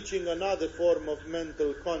 reaching another form of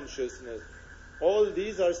mental consciousness. All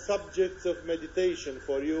these are subjects of meditation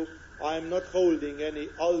for you. I am not holding any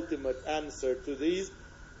ultimate answer to these,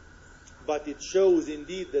 but it shows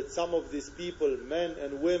indeed that some of these people, men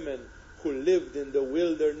and women, who lived in the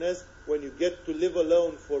wilderness, when you get to live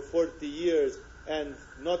alone for 40 years and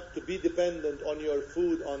not to be dependent on your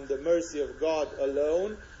food, on the mercy of God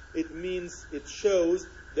alone, it shows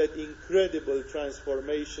that incredible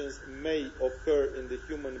transformations may occur in the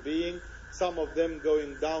human being, some of them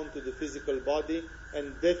going down to the physical body,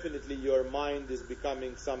 and definitely your mind is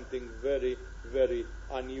becoming something very, very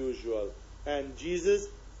unusual. And Jesus,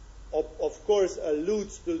 of course,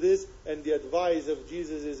 alludes to this, and the advice of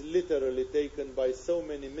Jesus is literally taken by so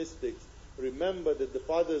many mystics. Remember that the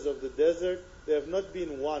fathers of the desert, they have not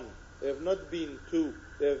been one, they have not been two,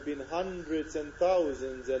 they have been hundreds and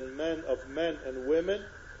thousands of men and women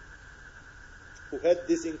who had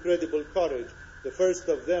this incredible courage. The first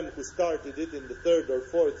of them who started it in the 3rd or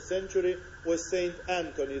 4th century was Saint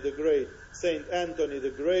Anthony the Great. Saint Anthony the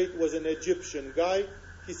Great was an Egyptian guy.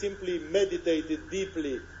 He simply meditated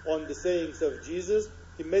deeply on the sayings of Jesus.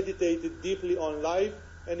 He meditated deeply on life,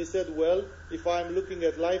 and he said, well, if I'm looking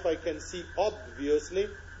at life, I can see obviously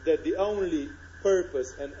that the only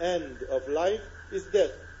purpose and end of life is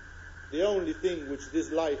death. The only thing which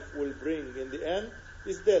this life will bring in the end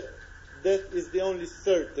is death. Death is the only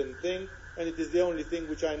certain thing, and it is the only thing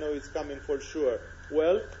which I know is coming for sure.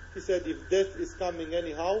 Well, he said, if death is coming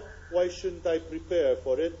anyhow, why shouldn't I prepare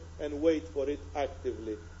for it and wait for it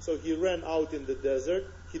actively? So he ran out in the desert,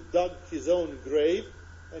 he dug his own grave,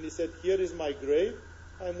 and he said, here is my grave,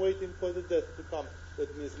 I'm waiting for the death to come.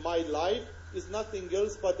 That means my life is nothing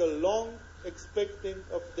else but a long expecting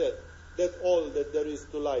of death. That's all that there is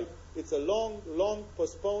to life. It's a long, long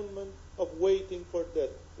postponement of waiting for death.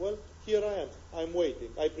 Well, here I am. I'm waiting.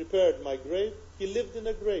 I prepared my grave. He lived in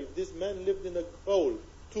a grave. This man lived in a hole,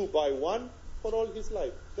 2 by 1, for all his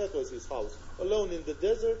life. That was his house. Alone in the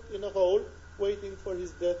desert, in a hole, waiting for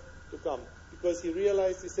his death to come. Because he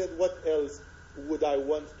realized, he said, what else would I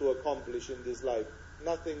want to accomplish in this life?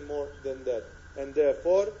 Nothing more than that. And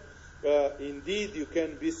therefore, indeed, you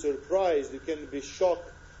can be surprised, you can be shocked,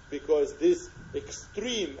 because this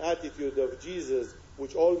extreme attitude of Jesus,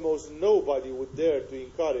 which almost nobody would dare to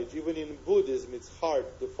encourage, even in Buddhism it's hard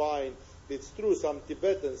to find. It's true, some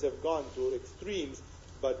Tibetans have gone to extremes,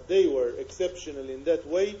 but they were exceptional in that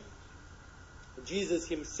way. Jesus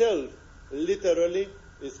himself literally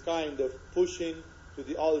is kind of pushing to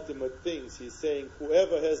the ultimate things. He's saying,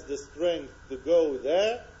 whoever has the strength to go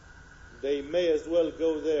there, they may as well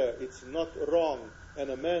go there. It's not wrong. And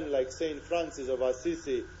a man like Saint Francis of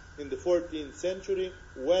Assisi in the 14th century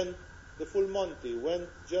went the full Monty, went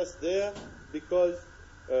just there because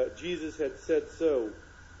Jesus had said so.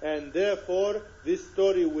 And therefore, this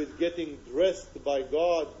story with getting dressed by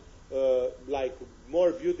God like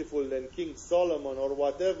more beautiful than King Solomon or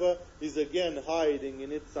whatever is again hiding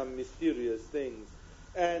in it some mysterious things.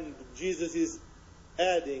 And Jesus is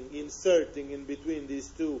adding, inserting in between these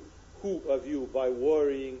two, who of you by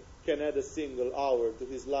worrying can add a single hour to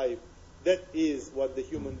his life? That is what the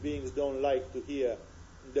human beings don't like to hear.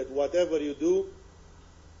 That whatever you do,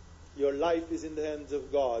 your life is in the hands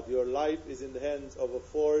of God. Your life is in the hands of a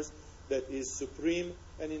force that is supreme,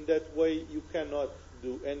 and in that way you cannot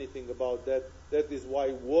do anything about that. That is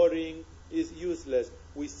why worrying is useless.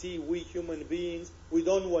 We human beings, we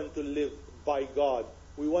don't want to live by God.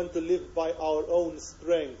 We want to live by our own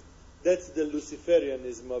strength. That's the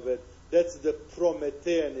Luciferianism of it. That's the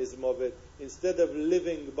Prometheanism of it. Instead of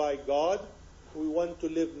living by God, we want to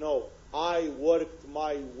live, no, I worked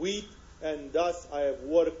my wheat, and thus I have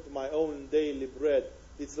worked my own daily bread.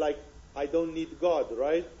 It's like I don't need God,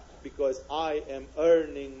 right? Because I am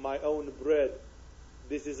earning my own bread.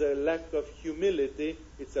 This is a lack of humility.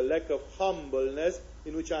 It's a lack of humbleness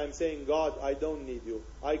in which I am saying, God, I don't need you.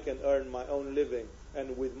 I can earn my own living.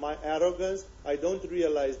 And with my arrogance, I don't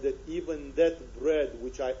realize that even that bread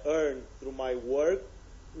which I earn through my work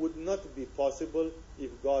would not be possible if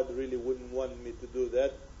God really wouldn't want me to do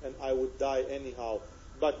that, and I would die anyhow.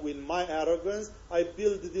 But with my arrogance, I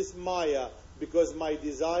build this Maya, because my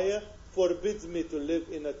desire forbids me to live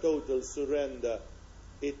in a total surrender.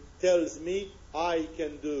 It tells me I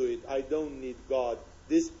can do it. I don't need God.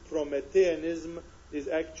 This Prometheanism is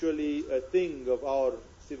actually a thing of our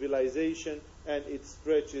civilization, and it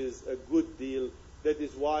stretches a good deal. That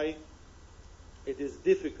is why it is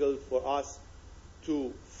difficult for us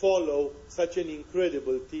to follow such an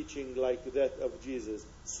incredible teaching like that of Jesus.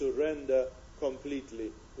 Surrender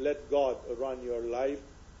completely. Let God run your life.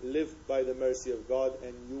 Live by the mercy of God,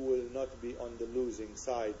 and you will not be on the losing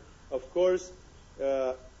side. Of course,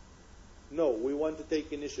 no, we want to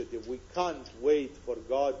take initiative. We can't wait for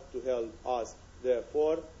God to help us.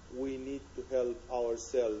 Therefore, we need to help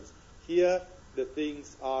ourselves. Here, the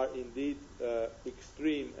things are indeed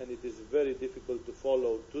extreme, and it is very difficult to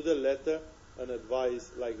follow to the letter an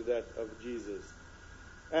advice like that of Jesus.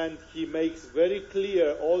 And he makes very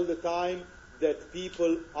clear all the time that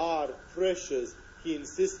people are precious. He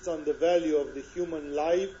insists on the value of the human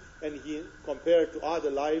life, and he, compared to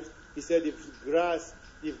other lives, he said,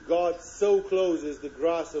 if God so clothes the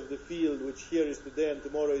grass of the field, which here is today and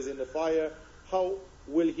tomorrow is in the fire, how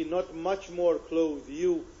will he not much more clothe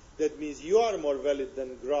you? That means you are more valid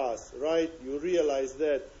than grass, right? You realize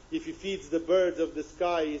that. If he feeds the birds of the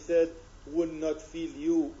sky, he said, would not feed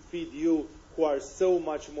you who are so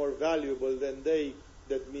much more valuable than they.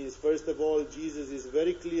 That means, first of all, Jesus is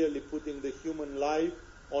very clearly putting the human life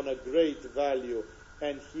on a great value.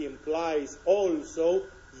 And he implies also,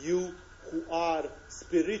 you who are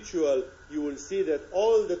spiritual, you will see that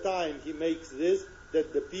all the time he makes this,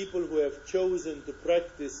 that the people who have chosen to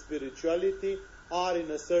practice spirituality are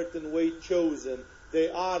in a certain way chosen. They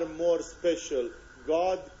are more special.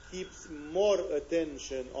 God keeps more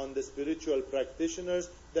attention on the spiritual practitioners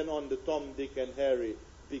than on the Tom, Dick, and Harry,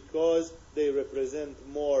 because they represent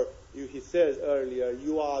more. He says earlier,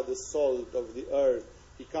 you are the salt of the earth.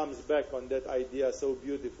 He comes back on that idea so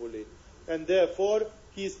beautifully. And therefore,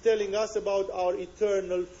 he's telling us about our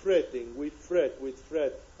eternal fretting. We fret.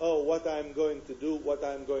 Oh, what I'm going to do, what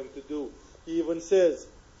I'm going to do. He even says,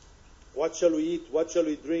 what shall we eat, what shall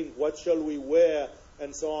we drink, what shall we wear,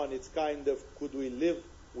 and so on. It's kind of, could we live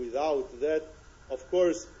without that? Of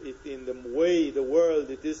course, in the way the world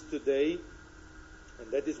it is today,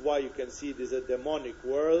 and that is why you can see it is a demonic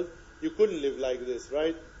world, you couldn't live like this,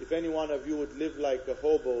 right? If any one of you would live like a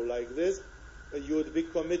hobo like this, you would be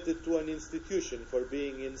committed to an institution for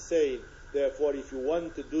being insane. Therefore, if you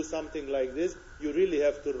want to do something like this, you really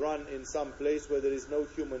have to run in some place where there is no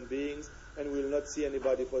human beings, and will not see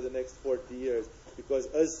anybody for the next 40 years. Because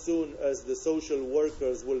as soon as the social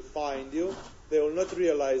workers will find you, they will not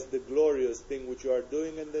realize the glorious thing which you are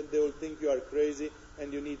doing, and then they will think you are crazy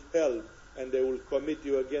and you need help, and they will commit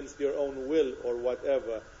you against your own will or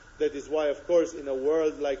whatever. That is why, of course, in a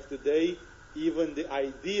world like today, even the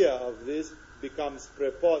idea of this becomes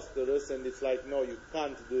preposterous, and it's like, no, you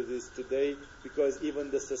can't do this today, because even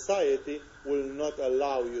the society will not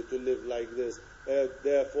allow you to live like this.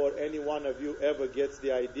 Therefore, any one of you ever gets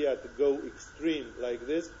the idea to go extreme like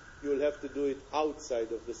this, you'll have to do it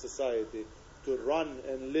outside of the society, to run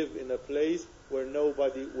and live in a place where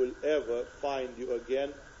nobody will ever find you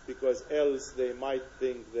again, because else they might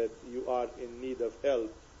think that you are in need of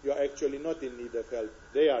help. You are actually not in need of help.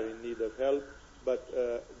 They are in need of help, but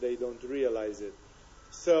they don't realize it.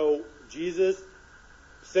 So Jesus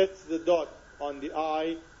sets the dot on the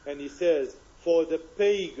I, and he says, for the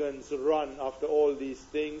pagans run after all these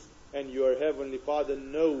things, and your heavenly Father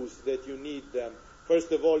knows that you need them.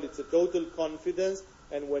 First of all, it's a total confidence,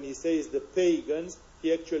 and when he says the pagans,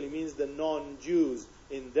 he actually means the non-Jews.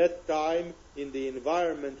 In that time, in the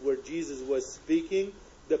environment where Jesus was speaking,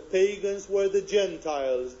 the pagans were the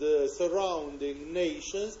Gentiles, the surrounding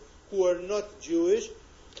nations who are not Jewish.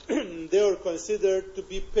 They were considered to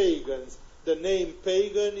be pagans. The name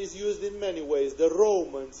pagan is used in many ways. The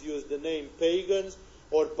Romans used the name pagans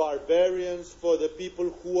or barbarians for the people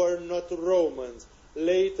who are not Romans.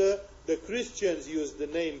 Later, the Christians used the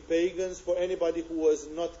name pagans for anybody who was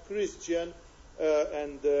not Christian,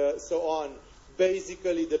 and so on.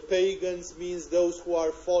 Basically, the pagans means those who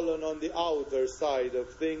are fallen on the outer side of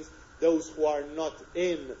things, those who are not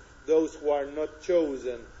in, those who are not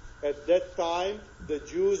chosen. At that time, the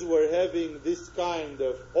Jews were having this kind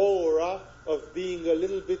of aura of being a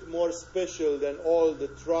little bit more special than all the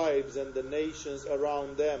tribes and the nations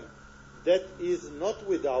around them. That is not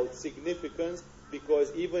without significance,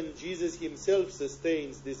 because even Jesus himself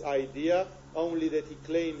sustains this idea, only that he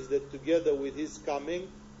claims that together with his coming,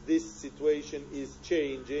 this situation is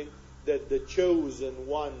changing, that the chosen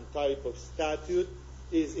one type of statute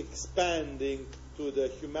is expanding to the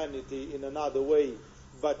humanity in another way.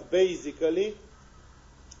 But basically,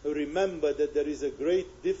 remember that there is a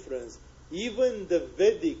great difference. Even the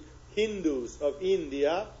Vedic Hindus of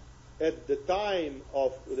India, at the time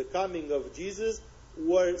of the coming of Jesus,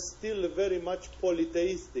 were still very much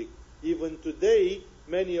polytheistic. Even today,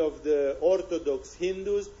 many of the Orthodox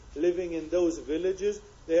Hindus living in those villages,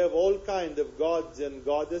 they have all kind of gods and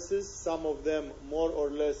goddesses, some of them more or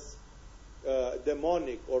less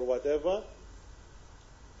demonic or whatever.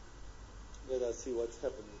 Let us see what's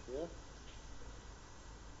happening here.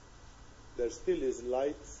 There still is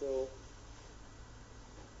light, so...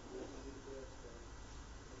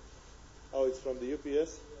 Oh, it's from the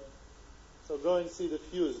UPS? So go and see the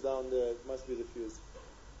fuse down there. It must be the fuse.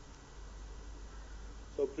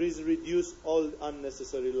 So please reduce all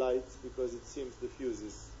unnecessary lights because it seems the fuse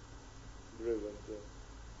is driven too.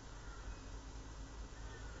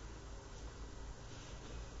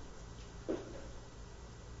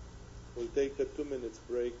 We'll take a 2 minutes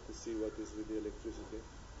break to see what is with the electricity.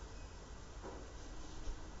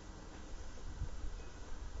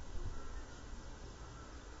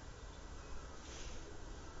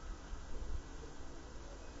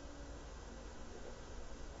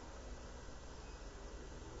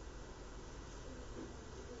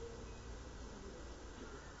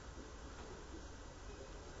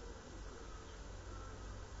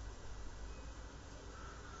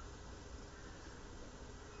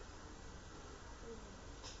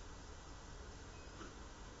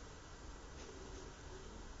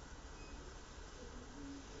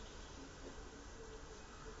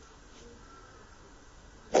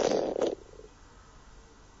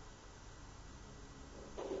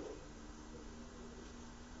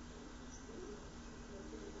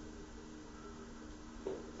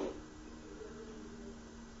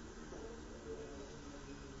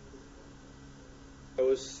 I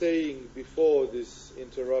was saying before this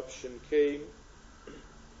interruption came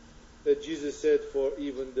that Jesus said for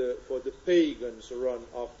the pagans run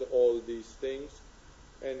after all these things,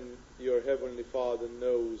 and your heavenly Father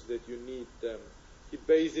knows that you need them. He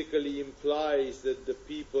basically implies that the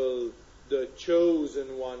people, the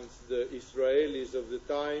chosen ones, the Israelis of the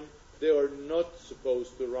time, they are not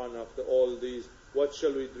supposed to run after all these. What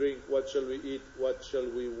shall we drink? What shall we eat? What shall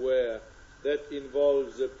we wear? That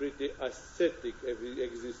involves a pretty ascetic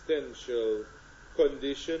existential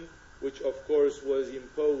condition, which of course was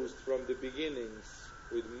imposed from the beginnings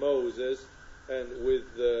with Moses and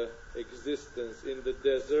with the existence in the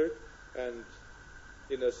desert. And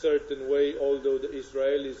in a certain way, although the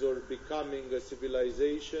Israelis were becoming a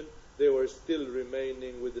civilization, they were still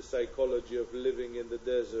remaining with the psychology of living in the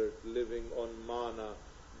desert, living on manna,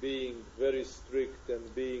 being very strict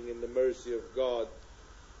and being in the mercy of God.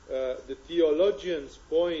 The theologians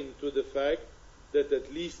point to the fact that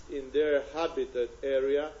at least in their habitat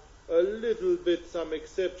area, a little bit some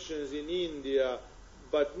exceptions in India,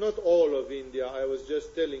 but not all of India. I was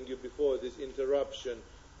just telling you before this interruption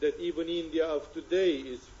that even India of today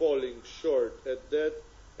is falling short at that,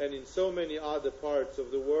 and in so many other parts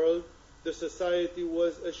of the world, the society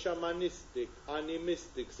was a shamanistic,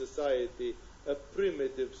 animistic society, a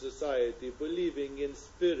primitive society, believing in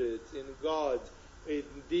spirits, in gods, in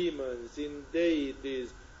demons, in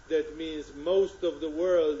deities. That means most of the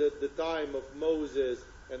world at the time of Moses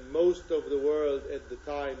and most of the world at the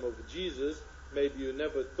time of Jesus, maybe you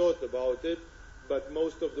never thought about it, but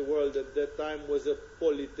most of the world at that time was a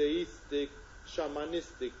polytheistic,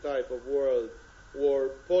 shamanistic type of world, or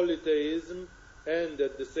polytheism and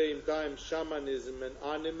at the same time shamanism and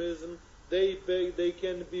animism. They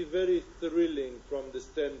can be very thrilling from the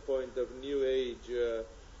standpoint of New Age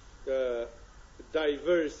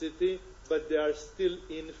diversity, but they are still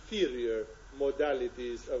inferior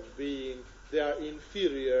modalities of being. They are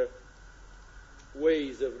inferior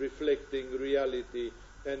ways of reflecting reality,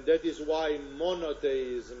 and that is why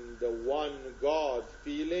monotheism, the one God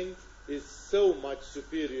feeling, is so much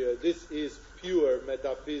superior. This is pure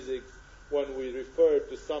metaphysics when we refer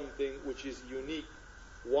to something which is unique,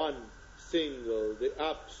 one, single, the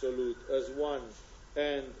absolute as one.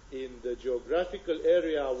 And in the geographical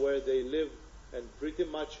area where they live, and pretty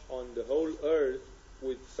much on the whole earth,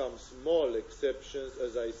 with some small exceptions,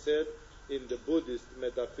 as I said, in the Buddhist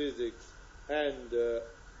metaphysics and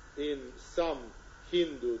in some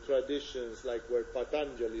Hindu traditions, like where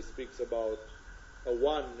Patanjali speaks about a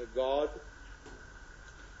one God,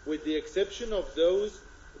 with the exception of those,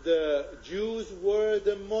 the Jews were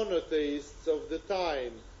the monotheists of the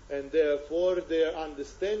time, and therefore their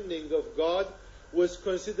understanding of God was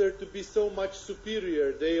considered to be so much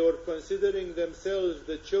superior. They were considering themselves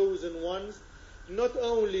the chosen ones. not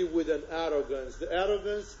only with an arrogance. The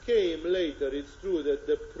arrogance came later. It's true that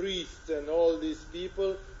the priests and all these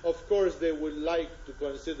people, of course, they would like to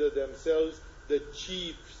consider themselves the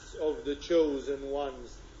chiefs of the chosen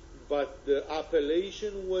ones. But the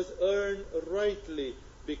appellation was earned rightly,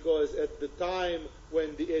 because at the time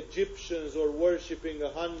when the Egyptians were worshipping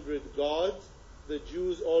 100 gods, the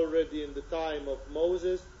Jews already in the time of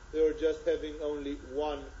Moses, they were just having only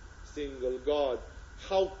one single God.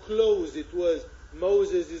 How close it was.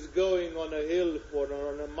 Moses is going on a hill or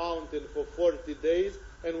on a mountain for 40 days,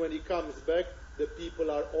 and when he comes back, the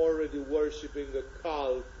people are already worshipping a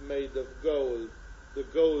calf made of gold, the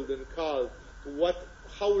golden calf.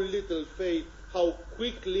 How little faith, how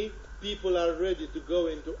quickly people are ready to go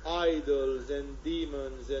into idols and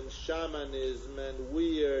demons and shamanism and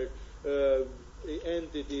weird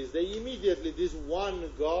entities. They immediately, this one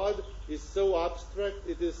God is so abstract,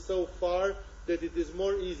 it is so far, that it is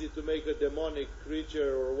more easy to make a demonic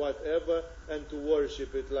creature or whatever and to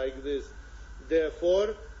worship it like this.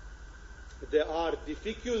 Therefore, there are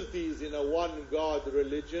difficulties in a one God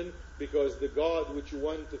religion, because the God which you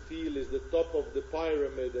want to feel is the top of the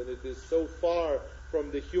pyramid, and it is so far from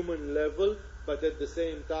the human level, but at the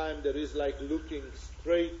same time there is like looking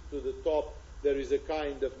straight to the top. There is a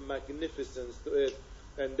kind of magnificence to it.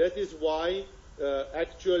 And that is why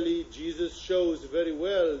actually Jesus shows very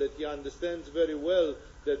well that he understands very well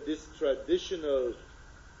that this traditional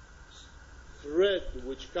thread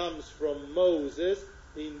which comes from Moses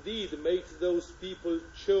indeed makes those people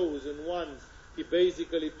chosen ones. He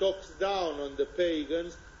basically talks down on the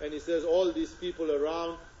pagans, and he says all these people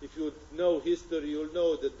around, if you know history, you'll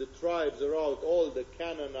know that the tribes around, all the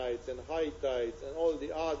Canaanites and Hittites and all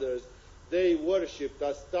the others, they worshipped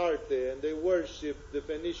Astarte, and they worshipped the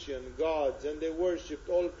Phoenician gods, and they worshipped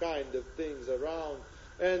all kinds of things around.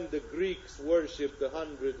 And the Greeks worshipped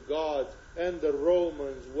 100 gods, and the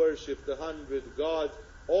Romans worshipped 100 gods.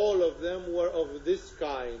 All of them were of this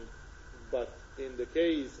kind. But in the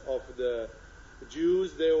case of the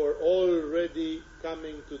Jews, they were already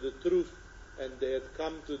coming to the truth, and they had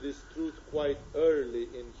come to this truth quite early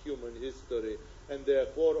in human history. And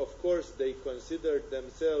therefore, of course, they considered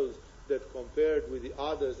themselves that compared with the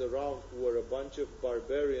others around, who were a bunch of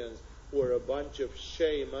barbarians, who were a bunch of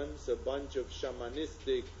shamans, a bunch of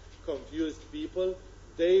shamanistic, confused people,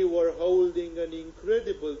 they were holding an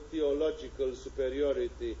incredible theological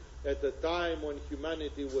superiority. At a time when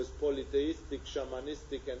humanity was polytheistic,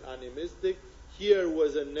 shamanistic, and animistic, here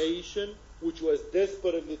was a nation which was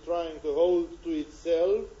desperately trying to hold to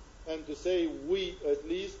itself and to say, we at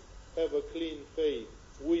least have a clean faith.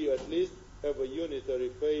 We at least have a unitary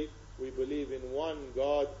faith. We believe in one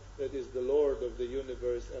God that is the Lord of the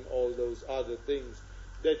universe and all those other things.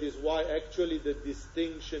 That is why actually the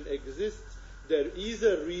distinction exists. There is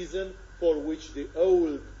a reason for which the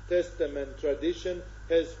Old Testament tradition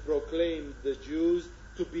has proclaimed the Jews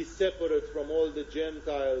to be separate from all the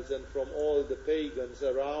Gentiles and from all the pagans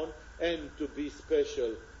around, and to be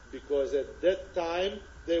special, because at that time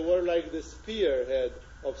they were like the spearhead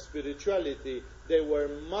of spirituality. They were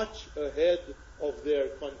much ahead of their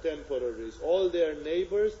contemporaries. All their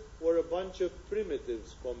neighbors were a bunch of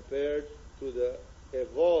primitives compared to the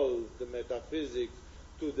evolved metaphysics,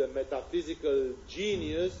 to the metaphysical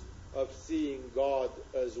genius of seeing God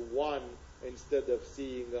as one instead of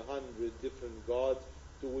seeing 100 different gods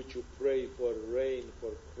to which you pray for rain,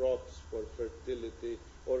 for crops, for fertility,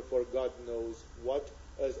 or for God knows what,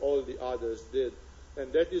 as all the others did.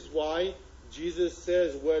 And that is why Jesus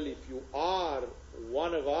says, well, if you are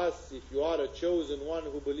one of us, if you are a chosen one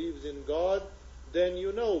who believes in God, then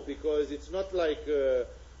you know, because it's not like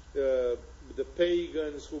the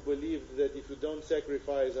pagans who believed that if you don't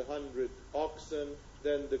sacrifice 100 oxen,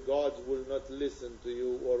 then the gods will not listen to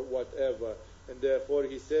you or whatever. And therefore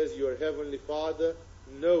he says, your heavenly Father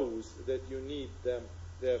knows that you need them,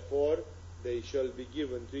 therefore they shall be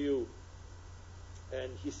given to you.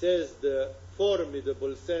 And he says the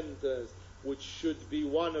formidable sentence, which should be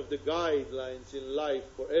one of the guidelines in life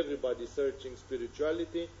for everybody searching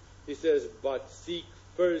spirituality. He says, but seek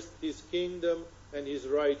first his kingdom and his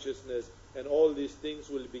righteousness, and all these things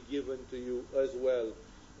will be given to you as well.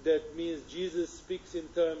 That means Jesus speaks in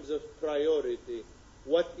terms of priority.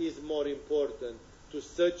 What is more important? To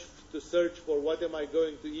search for what am I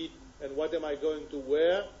going to eat and what am I going to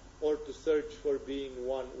wear, or to search for being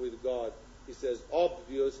one with God? He says,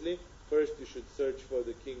 obviously, first you should search for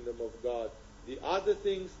the kingdom of God. The other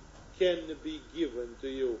things can be given to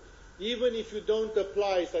you. Even if you don't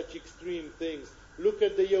apply such extreme things, look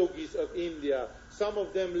at the yogis of India. Some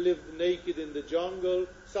of them lived naked in the jungle.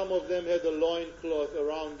 Some of them had a loincloth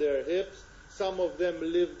around their hips. Some of them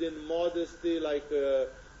lived in modesty, like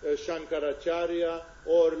Shankaracharya,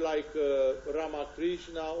 or like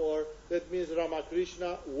Ramakrishna, or that means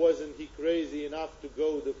Ramakrishna, wasn't he crazy enough to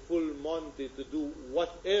go the full Monty to do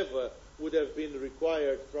whatever would have been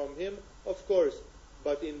required from him? Of course.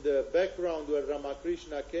 But in the background where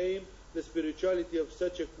Ramakrishna came, the spirituality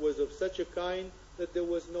was of such a kind that there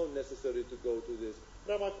was no necessary to go to this.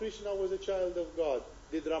 Ramakrishna was a child of God.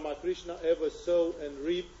 Did Ramakrishna ever sow and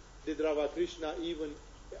reap? Did Ramakrishna even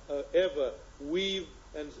ever weave?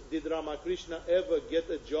 And did Ramakrishna ever get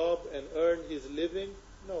a job and earn his living?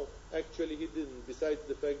 No, actually he didn't, besides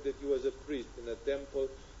the fact that he was a priest in a temple,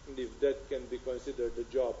 and if that can be considered a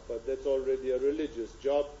job. But that's already a religious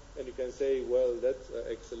job, and you can say, well, that's an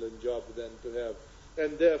excellent job then to have.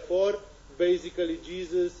 And therefore, basically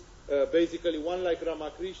Jesus, basically one like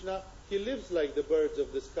Ramakrishna, he lives like the birds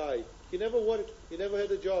of the sky. He never worked, he never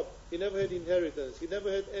had a job, he never had inheritance, he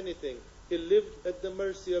never had anything. He lived at the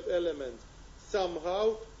mercy of elements.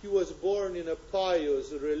 Somehow he was born in a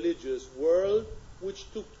pious religious world which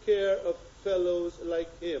took care of fellows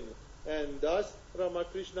like him. And thus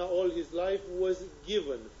Ramakrishna all his life was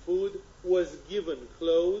given food, was given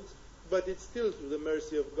clothes, but it's still through the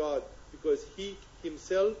mercy of God, because he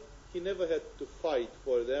himself, he never had to fight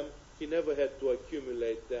for them, he never had to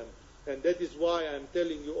accumulate them. And that is why I'm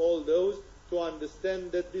telling you all those to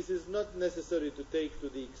understand that this is not necessary to take to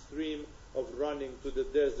the extreme of running to the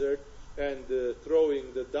desert and throwing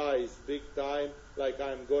the dice big time, like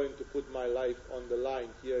I'm going to put my life on the line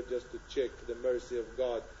here just to check the mercy of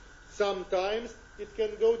God. Sometimes it can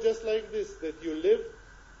go just like this, that you live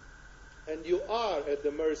and you are at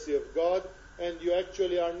the mercy of God, and you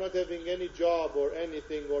actually are not having any job or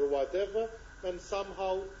anything or whatever, and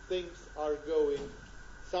somehow things are going,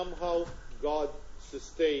 somehow God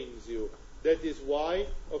sustains you. That is why,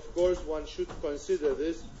 of course, one should consider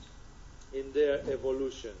this in their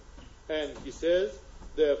evolution. And he says,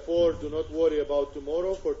 therefore, do not worry about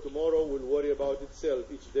tomorrow, for tomorrow will worry about itself.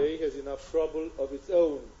 Each day has enough trouble of its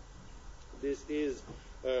own. This is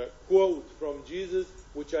a quote from Jesus,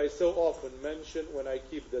 which I so often mention when I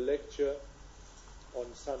keep the lecture on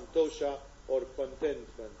santosha or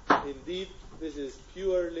contentment. Indeed, this is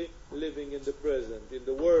purely living in the present. In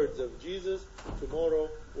the words of Jesus, tomorrow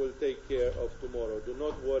will take care of tomorrow. Do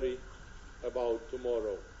not worry about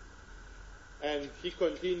tomorrow. And he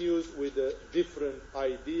continues with a different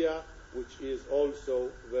idea, which is also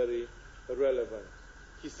very relevant.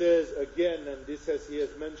 He says again, and he has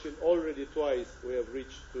mentioned already twice, we have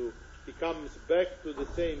reached to, he comes back to the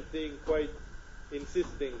same thing quite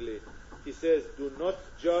insistingly. He says, do not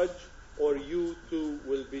judge, or you too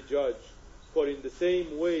will be judged. For in the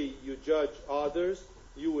same way you judge others,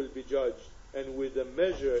 you will be judged. And with the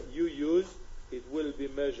measure you use, it will be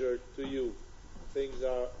measured to you. Things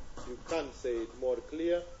are, you can't say it more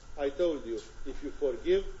clear. I told you, if you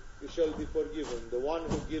forgive, you shall be forgiven. The one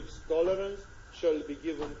who gives tolerance shall be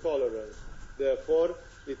given tolerance. Therefore,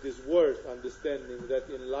 it is worth understanding that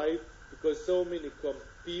in life, because so many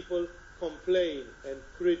people complain and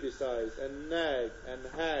criticize and nag and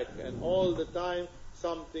hack, and all the time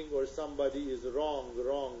something or somebody is wrong.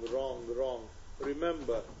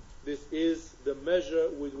 Remember, this is the measure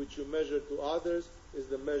with which you measure to others, is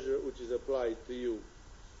the measure which is applied to you.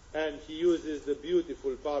 And he uses the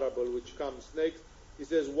beautiful parable which comes next. He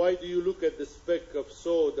says, why do you look at the speck of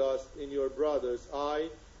sawdust in your brother's eye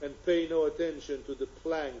and pay no attention to the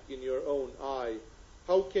plank in your own eye?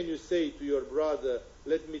 How can you say to your brother,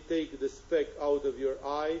 let me take the speck out of your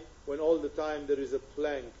eye, when all the time there is a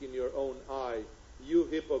plank in your own eye? You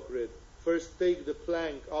hypocrite, first take the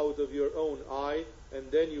plank out of your own eye, and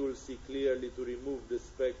then you will see clearly to remove the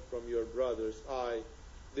speck from your brother's eye.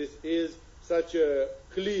 This is such a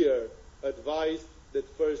clear advice that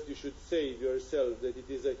first you should save yourself, that it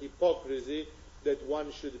is a hypocrisy that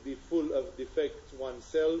one should be full of defects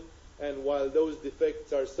oneself, and while those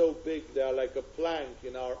defects are so big, they are like a plank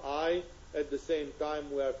in our eye, at the same time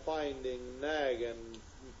we are finding nag and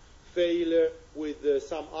failure with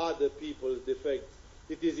some other people's defects.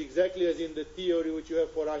 It is exactly as in the theory which you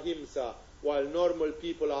have for ahimsa. While normal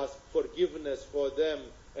people ask forgiveness for them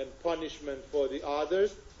and punishment for the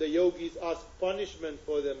others, the yogis ask punishment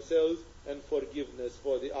for themselves and forgiveness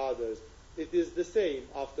for the others. It is the same.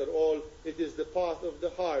 After all, it is the path of the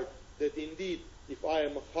heart, that indeed, if I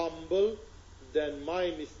am humble, then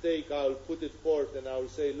my mistake, I'll put it forth and I'll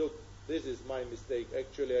say, look, this is my mistake.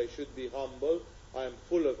 Actually, I should be humble. I am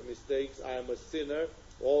full of mistakes. I am a sinner.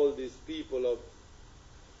 All these people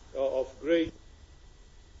of great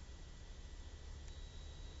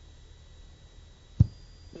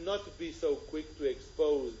not be so quick to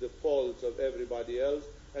expose the faults of everybody else,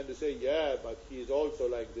 and to say, yeah, but he is also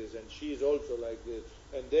like this, and she is also like this,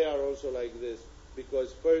 and they are also like this.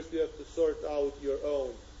 Because first you have to sort out your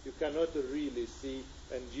own. You cannot really see,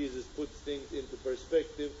 and Jesus puts things into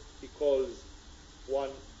perspective. He calls one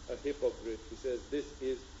a hypocrite. He says this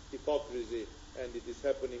is hypocrisy, and it is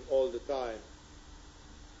happening all the time.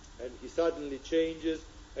 And he suddenly changes,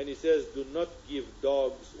 and he says, do not give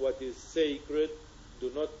dogs what is sacred.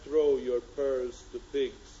 Do not throw your pearls to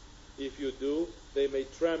pigs. If you do, they may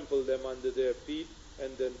trample them under their feet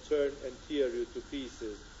and then turn and tear you to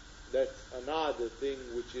pieces. That's another thing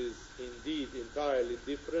which is indeed entirely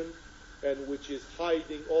different, and which is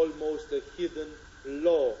hiding almost a hidden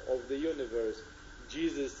law of the universe.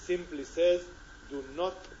 Jesus simply says, do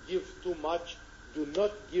not give too much, do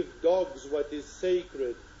not give dogs what is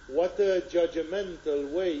sacred. What a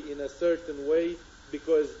judgmental way, in a certain way,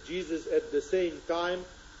 because Jesus at the same time,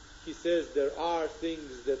 he says there are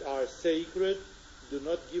things that are sacred, do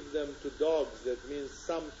not give them to dogs. That means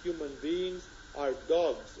some human beings are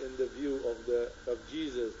dogs in the view of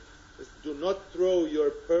Jesus. Do not throw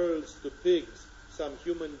your pearls to pigs. Some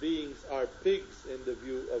human beings are pigs in the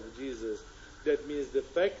view of Jesus. That means the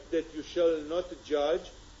fact that you shall not judge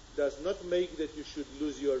does not make that you should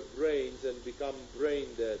lose your brains and become brain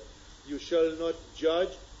dead. You shall not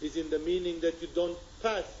judge is in the meaning that you don't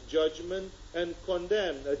pass judgment and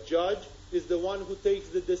condemn. A judge is the one who takes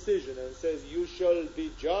the decision and says, you shall be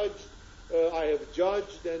judged, I have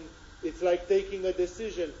judged, and it's like taking a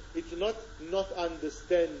decision. It's not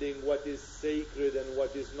understanding what is sacred and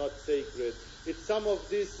what is not sacred. It's some of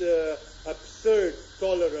this absurd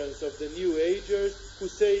tolerance of the New Agers who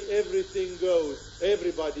say everything goes.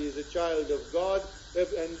 Everybody is a child of God,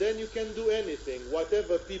 and then you can do anything.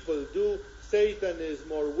 Whatever people do,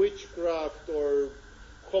 Satanism or witchcraft or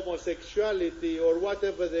homosexuality or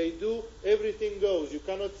whatever they do, everything goes. You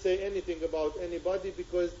cannot say anything about anybody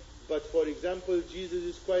but for example, Jesus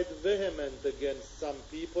is quite vehement against some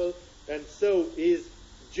people, and so is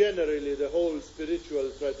generally the whole spiritual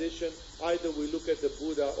tradition. Either we look at the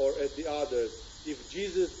Buddha or at the others. If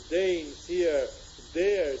Jesus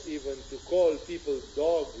dares even to call people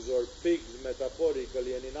dogs or pigs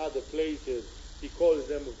metaphorically, and in other places he calls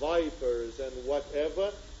them vipers and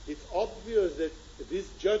whatever, it's obvious that this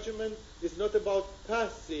judgment is not about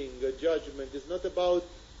passing a judgment, it's not about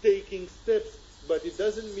taking steps, but it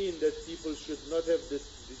doesn't mean that people should not have this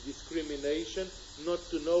discrimination, not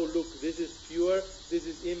to know, look, this is pure, this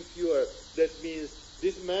is impure. That means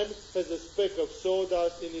this man has a speck of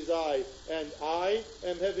sawdust in his eye, and I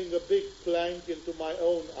am having a big plank into my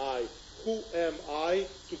own eye. Who am I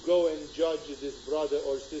to go and judge this brother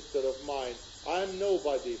or sister of mine? I am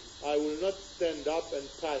nobody. I will not stand up and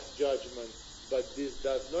pass judgment. But this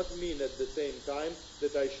does not mean at the same time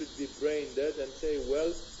that I should be brain dead and say, well,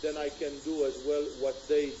 then I can do as well what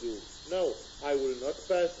they do. No, I will not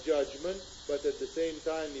pass judgment, but at the same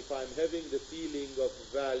time, if I'm having the feeling of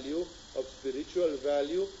value, of spiritual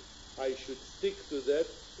value, I should stick to that.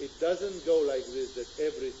 It doesn't go like this, that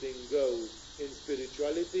everything goes. In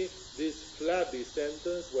spirituality, this flabby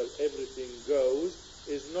sentence, well, everything goes,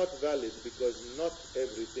 is not valid, because not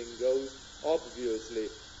everything goes, obviously.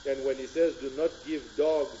 And when he says, do not give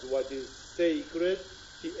dogs what is sacred,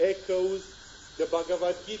 he echoes the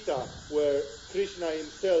Bhagavad Gita, where Krishna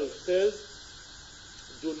himself says,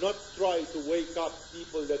 do not try to wake up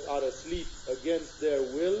people that are asleep against their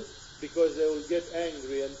will, because they will get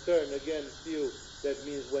angry and turn against you. That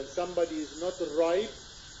means when somebody is not ripe,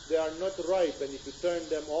 they are not ripe, and if you turn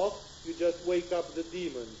them off, you just wake up the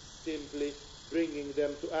demons, simply bringing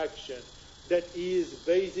them to action. That is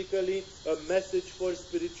basically a message for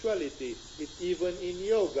spirituality. It's even in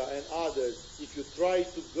yoga and others. If you try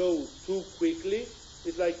to go too quickly,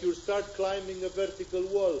 it's like you start climbing a vertical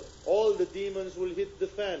wall. All the demons will hit the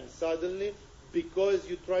fan suddenly because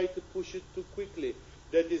you try to push it too quickly.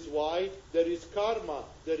 That is why there is karma,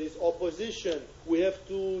 there is opposition. We have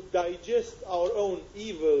to digest our own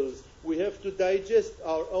evils. We have to digest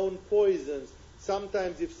our own poisons.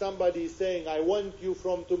 Sometimes if somebody is saying, I want you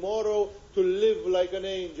from tomorrow to live like an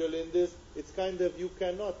angel in this, it's kind of, you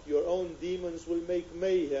cannot. Your own demons will make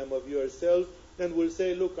mayhem of yourself and will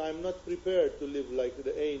say, look, I'm not prepared to live like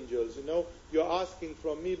the angels. You're asking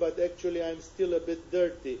from me, but actually I'm still a bit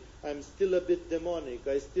dirty. I'm still a bit demonic.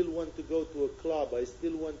 I still want to go to a club. I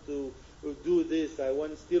still want to do this.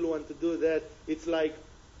 Still want to do that. It's like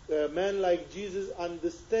a man like Jesus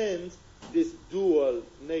understands this dual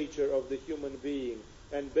nature of the human being.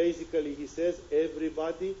 And basically he says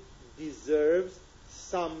everybody deserves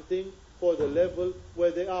something for the level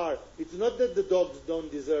where they are. It's not that the dogs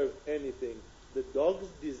don't deserve anything. The dogs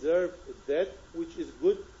deserve that which is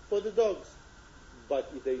good for the dogs.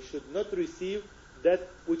 but they should not receive that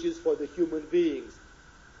which is for the human beings.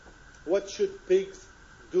 What should pigs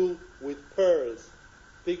do with pearls?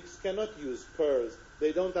 Pigs cannot use pearls.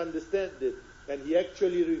 They don't understand it. And he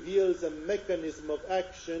actually reveals a mechanism of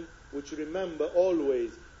action which, remember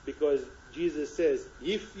always, because Jesus says,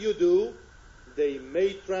 if you do, they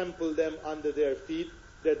may trample them under their feet.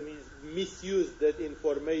 That means misuse that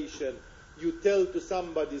information. You tell to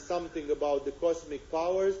somebody something about the cosmic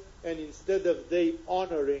powers, and instead of they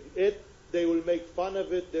honoring it, they will make fun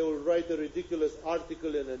of it. They will write a ridiculous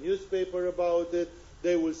article in a newspaper about it.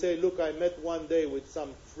 They will say, look, I met one day with some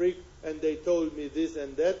freak, and they told me this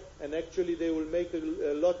and that. And actually they will make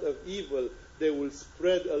a lot of evil. They will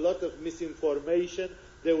spread a lot of misinformation.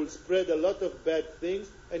 They will spread a lot of bad things.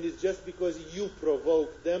 And it's just because you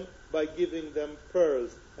provoke them by giving them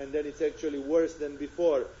pearls. And then it's actually worse than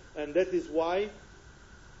before. And that is why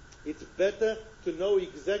it's better to know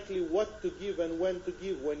exactly what to give and when to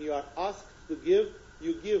give. When you are asked to give,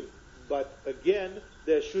 you give. But again,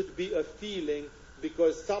 there should be a feeling,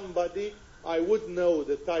 because somebody, I would know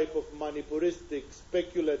the type of manipuristic,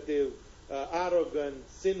 speculative, arrogant,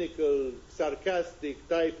 cynical, sarcastic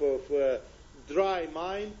type of dry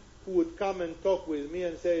mind who would come and talk with me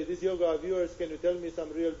and say, this yoga of yours, can you tell me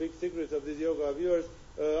some real big secrets of this yoga of yours?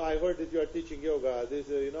 I heard that you are teaching yoga. This,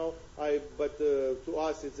 but to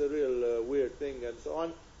us it's a real weird thing and so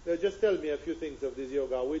on. Just tell me a few things of this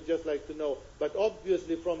yoga. We'd just like to know. But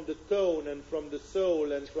obviously from the tone and from the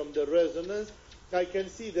soul and from the resonance, I can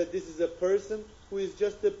see that this is a person who is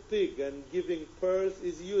just a pig, and giving pearls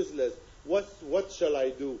is useless. What shall I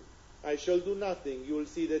do? I shall do nothing. You will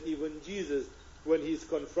see that even Jesus, when he's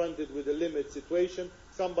confronted with a limit situation,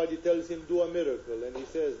 somebody tells him, do a miracle. And he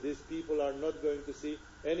says, these people are not going to see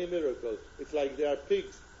any miracle. It's like they are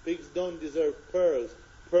pigs. Pigs don't deserve pearls.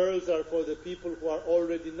 Pearls are for the people who are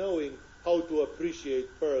already knowing how to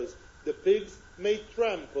appreciate pearls. The pigs may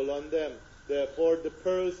trample on them. Therefore, the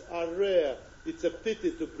pearls are rare. It's a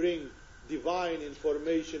pity to bring divine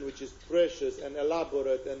information which is precious and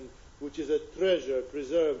elaborate and which is a treasure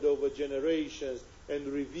preserved over generations and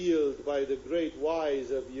revealed by the great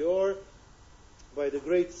wise of yore, by the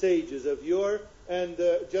great sages of yore, and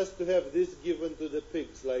just to have this given to the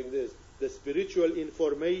pigs like this. The spiritual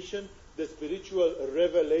information, the spiritual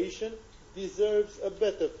revelation deserves a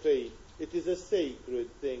better fate. It is a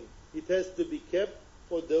sacred thing. It has to be kept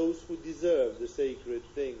for those who deserve the sacred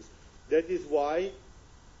things. That is why,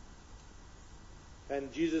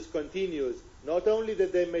 and Jesus continues, not only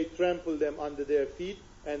that they may trample them under their feet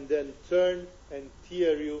and then turn and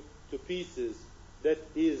tear you to pieces. That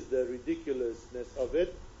is the ridiculousness of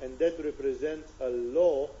it, and that represents a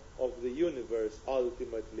law of the universe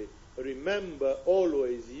ultimately. Remember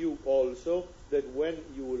always, you also, that when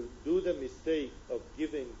you will do the mistake of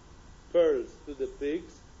giving pearls to the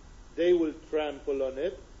pigs, they will trample on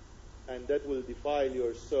it, and that will defile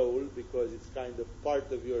your soul, because it's kind of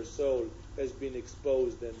part of your soul has been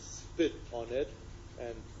exposed and spit on it,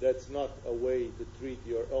 and that's not a way to treat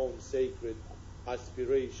your own sacred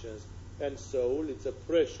aspirations and soul. It's a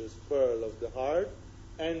precious pearl of the heart,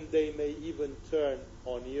 and they may even turn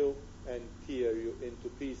on you and tear you into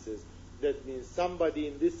pieces. That means somebody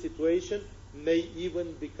in this situation may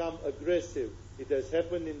even become aggressive. It has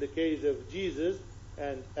happened in the case of Jesus,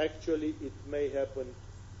 and actually it may happen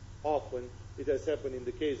often. It has happened in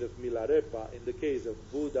the case of Milarepa, in the case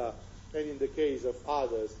of Buddha, and in the case of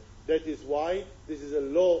others. That is why this is a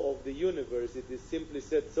law of the universe. It is simply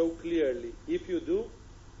said so clearly, if you do,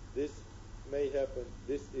 this may happen.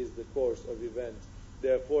 This is the course of events.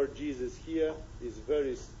 Therefore, Jesus here is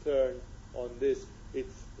very stern on this.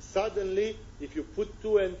 It's suddenly, if you put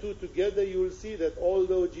two and two together, you will see that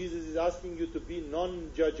although Jesus is asking you to be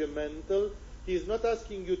non-judgmental, he is not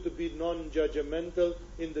asking you to be non-judgmental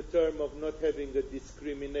in the term of not having a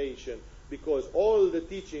discrimination, because all the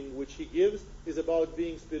teaching which he gives is about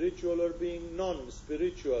being spiritual or being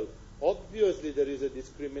non-spiritual. Obviously there is a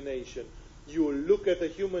discrimination. You will look at a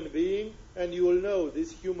human being and you will know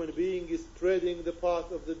this human being is treading the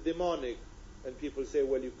path of the demonic. And people say,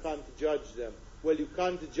 well, you can't judge them. Well, you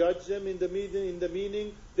can't judge them in the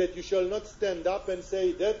meaning that you shall not stand up and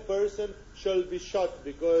say that person shall be shot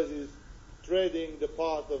because he's treading the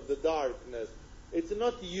path of the darkness. It's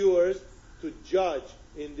not yours to judge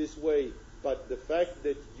in this way, but the fact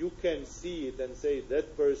that you can see it and say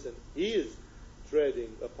that person is treading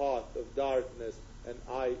a path of darkness and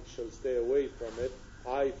I shall stay away from it.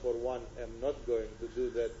 I, for one, am not going to do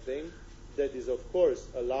that thing. That is, of course,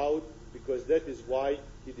 allowed, because that is why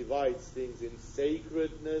he divides things in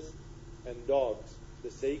sacredness and dogs.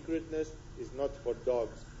 The sacredness is not for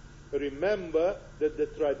dogs. Remember that the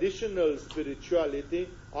traditional spirituality,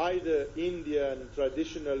 either Indian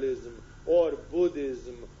traditionalism or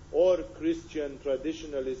Buddhism or Christian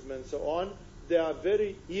traditionalism and so on, they are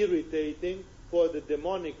very irritating for the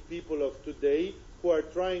demonic people of today who are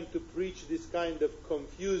trying to preach this kind of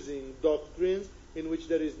confusing doctrines in which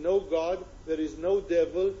there is no God, there is no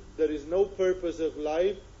devil, there is no purpose of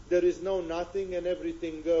life, there is no nothing, and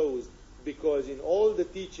everything goes. Because in all the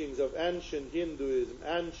teachings of ancient Hinduism,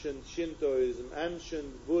 ancient Shintoism,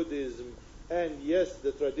 ancient Buddhism, and yes,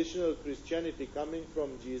 the traditional Christianity coming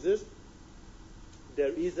from Jesus,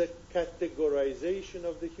 there is a categorization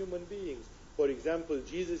of the human beings. For example,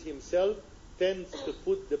 Jesus himself tends to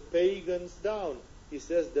put the pagans down. He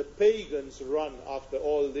says the pagans run after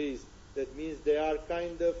all these. That means they are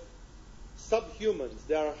kind of subhumans,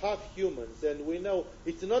 they are half humans, and we know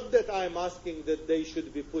it's not that I'm asking that they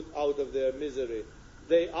should be put out of their misery.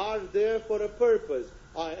 They are there for a purpose.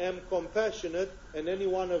 I am compassionate, and any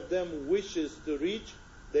one of them wishes to reach,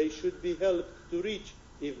 they should be helped to reach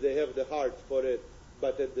if they have the heart for it.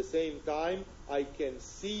 But at the same time, I can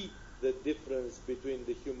see the difference between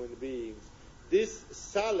the human beings. This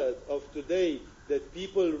salad of today, that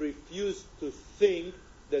people refuse to think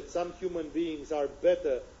that some human beings are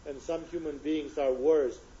better and some human beings are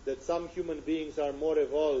worse, that some human beings are more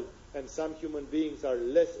evolved and some human beings are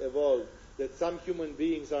less evolved, that some human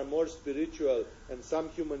beings are more spiritual and some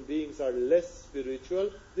human beings are less spiritual,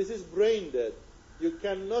 this is brain dead. You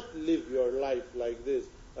cannot live your life like this.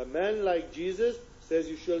 A man like Jesus says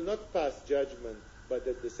you shall not pass judgment, but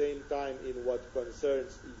at the same time, in what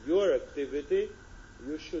concerns your activity,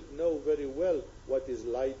 you should know very well what is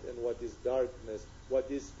light and what is darkness, what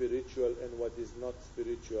is spiritual and what is not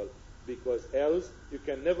spiritual. Because else you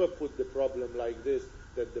can never put the problem like this,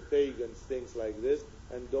 that the pagans think like this,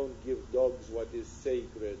 and don't give dogs what is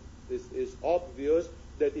sacred. This is obvious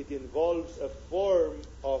that it involves a form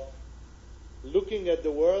of looking at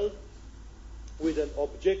the world with an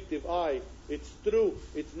objective eye. It's true,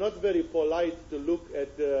 it's not very polite to look at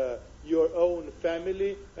your own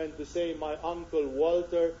family and to say, my Uncle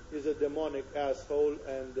Walter is a demonic asshole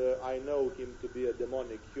and I know him to be a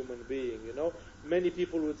demonic human being, you know. Many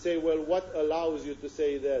people would say, well, what allows you to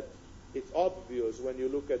say that? It's obvious when you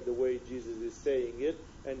look at the way Jesus is saying it,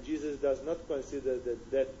 and Jesus does not consider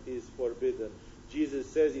that that is forbidden. Jesus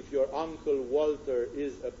says, if your Uncle Walter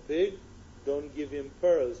is a pig, don't give him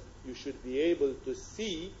pearls. You should be able to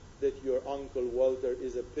see that your Uncle Walter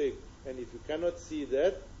is a pig. And if you cannot see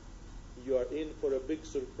that, you are in for a big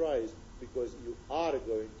surprise, because you are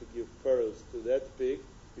going to give pearls to that pig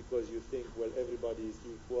because you think, well, everybody is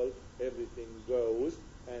equal, everything goes,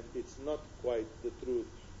 and it's not quite the truth.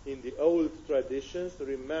 In the old traditions,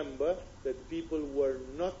 remember that people were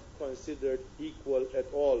not considered equal at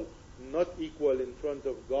all, not equal in front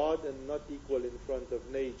of God and not equal in front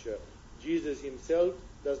of nature. Jesus himself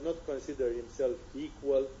does not consider himself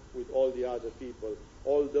equal with all the other people,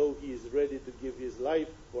 although he is ready to give his life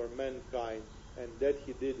for mankind, and that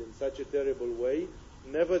he did in such a terrible way.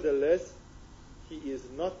 Nevertheless, he is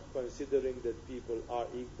not considering that people are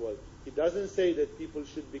equal. He doesn't say that people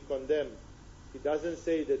should be condemned. He doesn't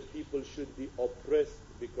say that people should be oppressed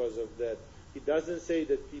because of that. He doesn't say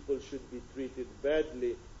that people should be treated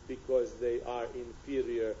badly because they are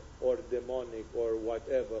inferior or demonic or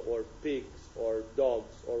whatever, or pigs or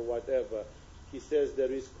dogs or whatever. He says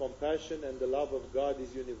there is compassion and the love of God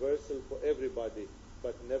is universal for everybody.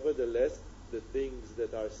 But nevertheless, the things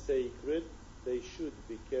that are sacred, they should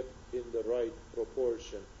be kept in the right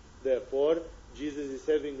proportion. Therefore, Jesus is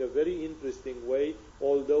having a very interesting way,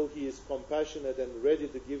 although he is compassionate and ready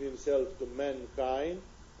to give himself to mankind,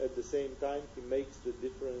 at the same time he makes the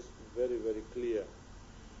difference very, very clear.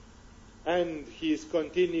 And he is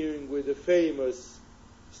continuing with a famous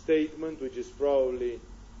statement, which is probably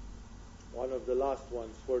one of the last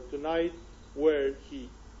ones for tonight, where he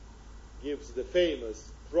gives the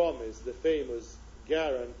famous promise, the famous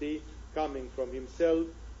guarantee coming from himself,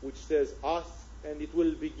 which says, ask and it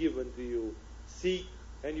will be given to you. Seek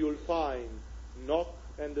and you'll find. Knock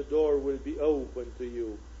and the door will be open to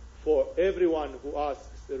you. For everyone who asks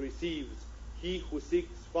receives. He who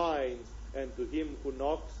seeks finds. And to him who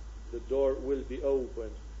knocks, the door will be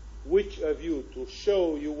opened. Which of you, to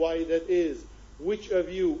show you why that is, which of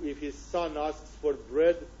you, if his son asks for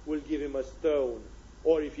bread, will give him a stone?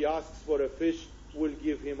 Or if he asks for a fish, will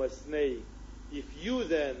give him a snake? If you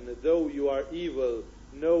then, though you are evil,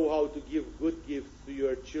 know how to give good gifts to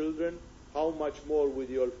your children, how much more will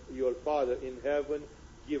your Father in heaven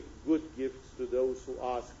give good gifts to those who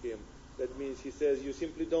ask him? That means he says you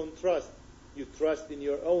simply don't trust. You trust in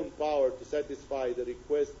your own power to satisfy the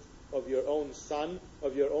requests of your own son,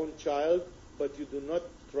 of your own child, but you do not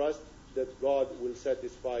trust that God will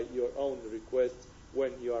satisfy your own requests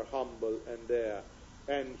when you are humble and there.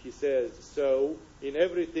 And he says, so in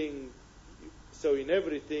everything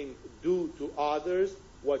do to others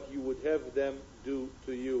what you would have them do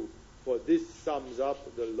to you. For this sums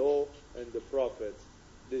up the law and the prophets.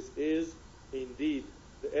 This is indeed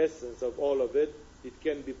the essence of all of it. It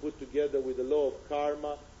can be put together with the law of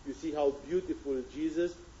karma. You see how beautiful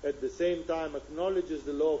Jesus at the same time acknowledges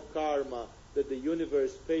the law of karma, that the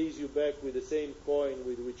universe pays you back with the same coin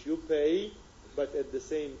with which you pay, but at the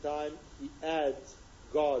same time he adds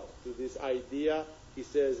God to this idea. He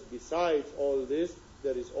says, besides all this,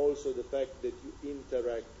 there is also the fact that you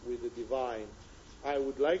interact with the divine. I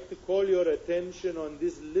would like to call your attention on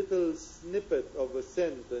this little snippet of a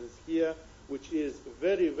sentence here, which is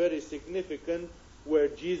very, very significant, where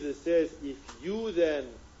Jesus says, if you then,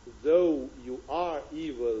 though you are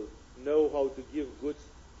evil, know how to give good.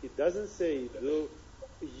 It doesn't say, though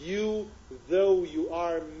you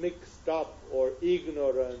are mixed up or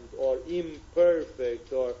ignorant or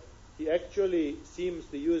imperfect, or he actually seems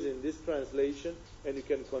to use in this translation, and you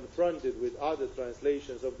can confront it with other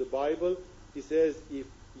translations of the Bible. He says, if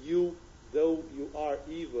you, though you are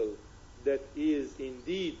evil. That is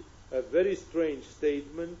indeed a very strange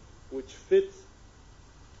statement, which fits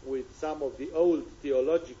with some of the old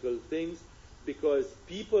theological things, because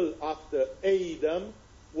people after Adam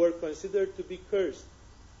were considered to be cursed.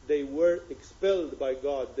 They were expelled by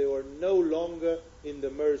God. They were no longer in the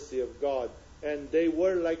mercy of God. And they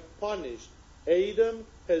were like punished. Adam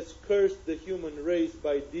has cursed the human race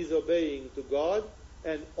by disobeying to God,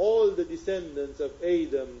 and all the descendants of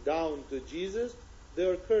Adam down to Jesus, they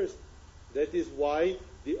are cursed. That is why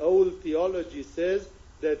the old theology says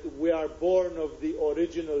that we are born of the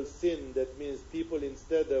original sin. That means people,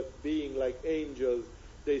 instead of being like angels,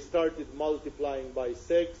 they started multiplying by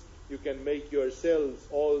sex. You can make yourselves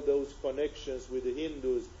all those connections with the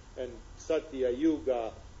Hindus and Satya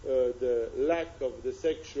Yuga, the lack of the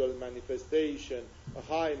sexual manifestation, a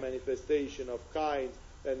high manifestation of kind,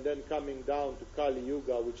 and then coming down to Kali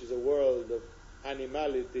Yuga, which is a world of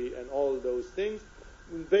animality and all those things.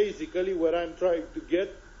 And basically, what I'm trying to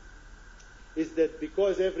get is that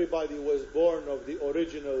because everybody was born of the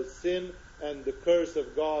original sin, and the curse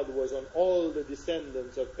of God was on all the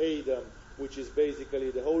descendants of Adam, which is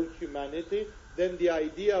basically the whole humanity, then the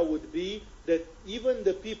idea would be that even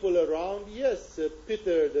the people around, yes,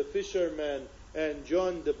 Peter the fisherman, and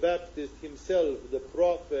John the Baptist himself, the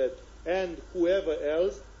prophet, and whoever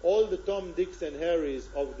else, all the Tom, Dicks, and Harrys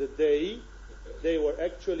of the day, they were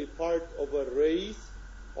actually part of a race,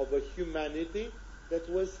 of a humanity that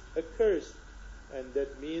was accursed. And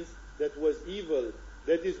that means that was evil.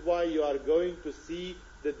 That is why you are going to see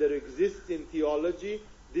that there exists in theology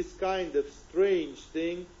this kind of strange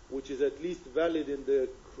thing, which is at least valid in the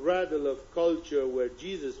cradle of culture where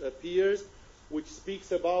Jesus appears, which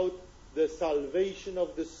speaks about the salvation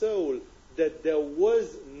of the soul, that there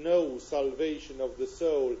was no salvation of the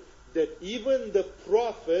soul, that even the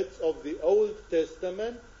prophets of the Old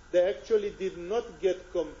Testament, they actually did not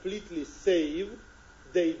get completely saved.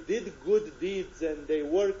 They did good deeds and they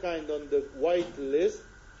were kind on the white list,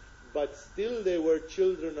 but still they were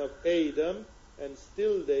children of Adam, and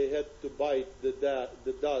still they had to bite the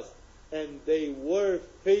dust. And they were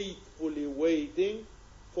faithfully waiting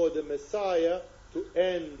for the Messiah to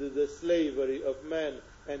end the slavery of man.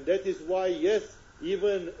 And that is why, yes,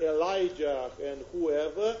 even Elijah and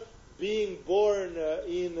whoever, being born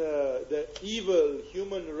in the evil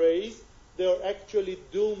human race, they are actually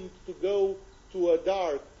doomed to go to a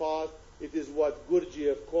dark path. It is what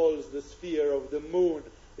Gurdjieff calls the sphere of the moon.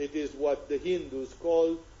 It is what the Hindus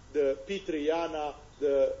call the Pitriyana,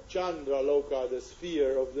 the Chandraloka, the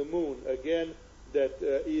sphere of the moon. Again, that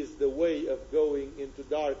is the way of going into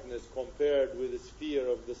darkness compared with the sphere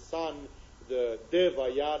of the sun, the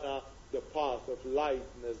Devayana, the path of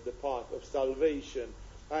lightness, the path of salvation.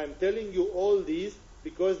 I am telling you all these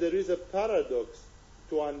because there is a paradox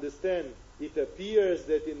to understand. It appears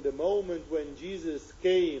that in the moment when Jesus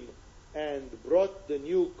came and brought the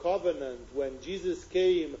new covenant, when Jesus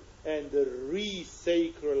came and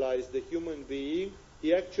re-sacralized the human being,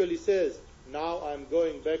 he actually says, now I'm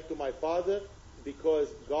going back to my Father because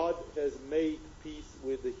God has made peace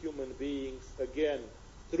with the human beings again.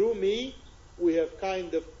 Through me, we have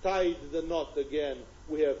kind of tied the knot again.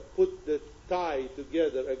 We have put the tie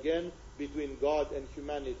together again between God and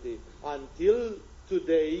humanity. Until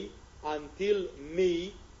today, until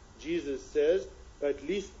me, Jesus says, at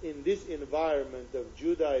least in this environment of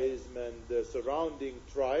Judaism and the surrounding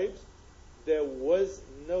tribes, there was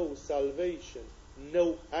no salvation.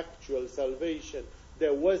 no actual salvation.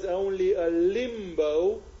 There was only a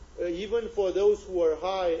limbo, even for those who were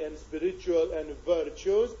high and spiritual and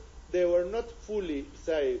virtuous. They were not fully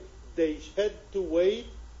saved. They had to wait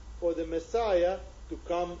for the Messiah to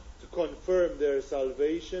come to confirm their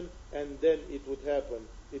salvation, and then it would happen.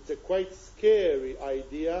 It's a quite scary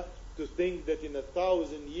idea to think that in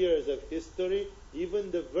 1,000 years of history,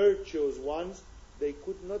 even the virtuous ones, they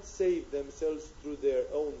could not save themselves through their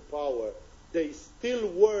own power. They still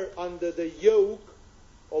were under the yoke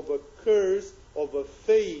of a curse, of a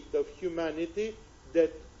fate of humanity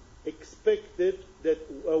that expected, that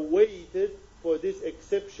awaited for this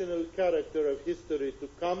exceptional character of history to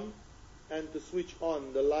come and to switch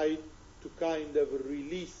on the light, to kind of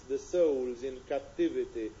release the souls in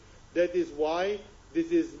captivity. That is why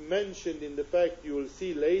this is mentioned in the fact you will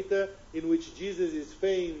see later, in which Jesus is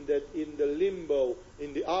famed that in the limbo,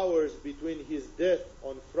 in the hours between his death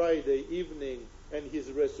on Friday evening and his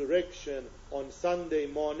resurrection on Sunday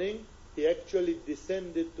morning, he actually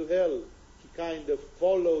descended to hell. He kind of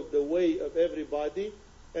followed the way of everybody,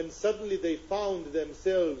 and suddenly they found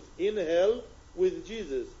themselves in hell with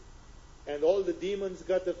Jesus. And all the demons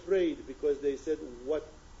got afraid, because they said, what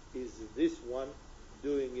is this one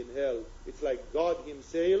doing in hell? It's like God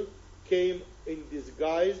himself came in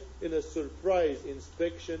disguise in a surprise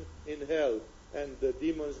inspection in hell, and the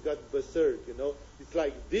demons got berserk. It's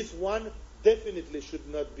like this one definitely should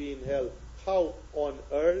not be in hell. How on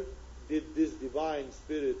earth did this divine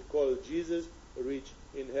spirit called Jesus reach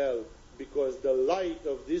in hell? Because the light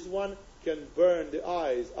of this one can burn the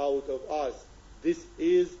eyes out of us. This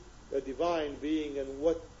is a divine being, and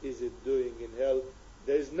what is it doing in hell?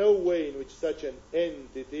 There is no way in which such an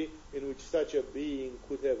entity, in which such a being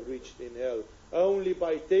could have reached in hell. Only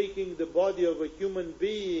by taking the body of a human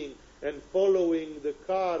being and following the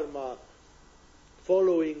karma,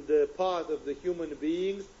 following the path of the human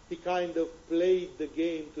beings, he kind of played the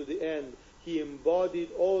game to the end. He embodied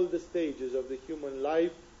all the stages of the human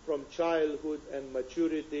life, from childhood and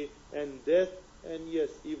maturity and death, and yes,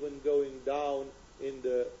 even going down in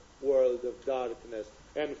the world of darkness.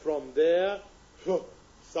 And from there,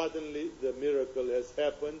 suddenly the miracle has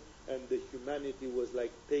happened, and the humanity was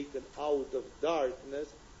like taken out of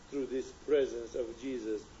darkness through this presence of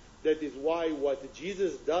Jesus. That is why what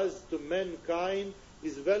Jesus does to mankind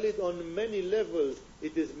is valid on many levels.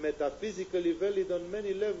 It is metaphysically valid on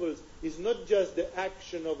many levels. It's not just the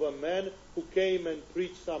action of a man who came and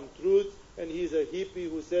preached some truth, and he's a hippie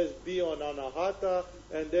who says, be on anahata,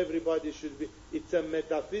 and everybody should be. It's a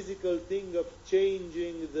metaphysical thing of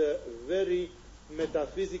changing the very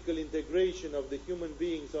metaphysical integration of the human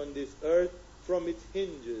beings on this earth from its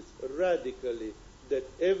hinges radically, that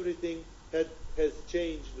everything has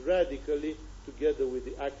changed radically together with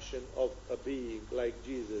the action of a being like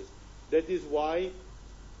Jesus. That is why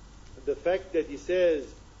the fact that he says,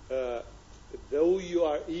 though you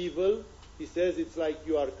are evil, he says it's like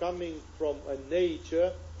you are coming from a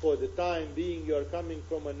nature, for the time being you are coming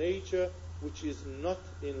from a nature which is not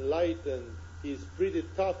enlightened. He is pretty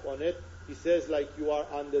tough on it. He says like you are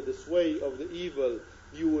under the sway of the evil.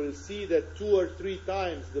 You will see that 2 or 3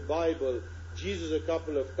 times the Bible, Jesus a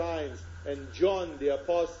couple of times, and John the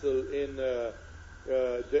Apostle in the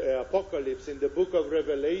Apocalypse, in the book of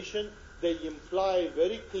Revelation, they imply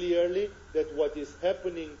very clearly that what is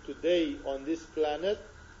happening today on this planet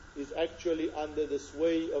is actually under the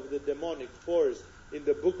sway of the demonic force. In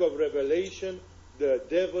the book of Revelation, the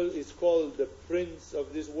devil is called the prince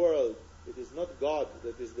of this world. It is not God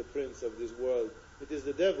that is the prince of this world. It is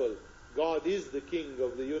the devil. God is the king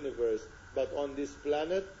of the universe. But on this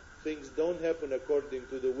planet, things don't happen according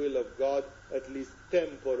to the will of God, at least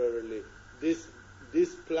temporarily. This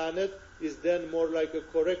planet is then more like a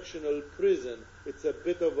correctional prison. It's a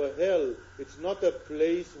bit of a hell. It's not a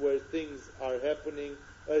place where things are happening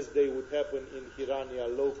as they would happen in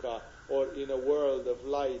Hiranya Loka or in a world of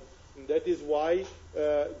light. And that is why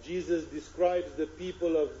Jesus describes the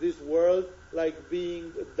people of this world like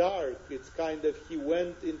being dark. It's kind of, he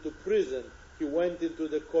went into prison. He went into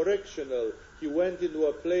the correctional. He went into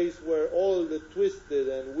a place where all the twisted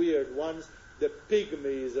and weird ones, the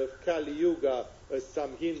pygmies of Kali Yuga, as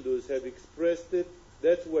some Hindus have expressed it,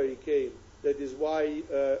 that's where he came. That is why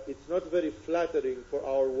it's not very flattering for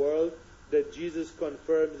our world that Jesus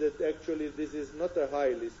confirms that actually this is not a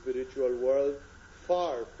highly spiritual world.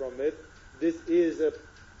 Far from it. This is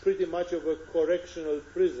pretty much of a correctional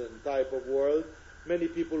prison type of world. Many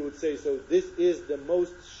people would say, so this is the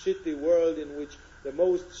most shitty world, in which the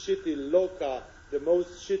most shitty loka, the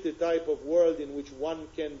most shitty type of world in which one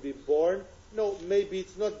can be born. No, maybe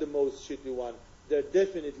it's not the most shitty one. There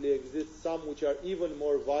definitely exists some which are even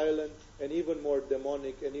more violent and even more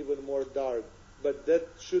demonic and even more dark. But that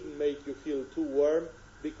shouldn't make you feel too warm,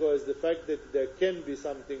 because the fact that there can be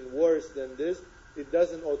something worse than this, it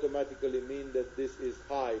doesn't automatically mean that this is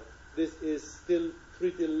high. This is still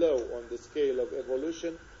pretty low on the scale of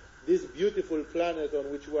evolution. This beautiful planet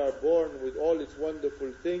on which we are born with all its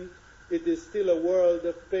wonderful things, it is still a world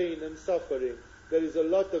of pain and suffering. There is a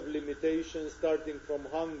lot of limitations, starting from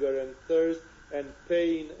hunger and thirst and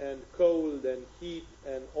pain and cold and heat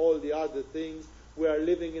and all the other things. We are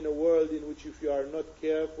living in a world in which, if you are not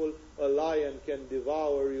careful, a lion can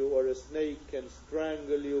devour you or a snake can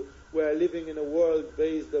strangle you. We are living in a world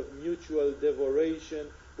based on mutual devoration,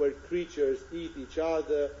 where creatures eat each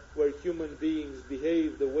other, where human beings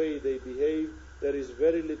behave the way they behave. There is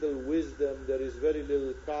very little wisdom, there is very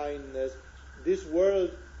little kindness. This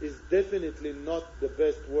world is definitely not the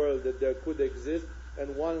best world that there could exist,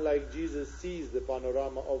 and one like Jesus sees the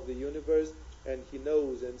panorama of the universe, and he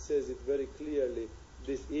knows and says it very clearly.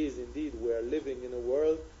 This is indeed, we are living in a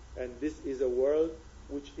world, and this is a world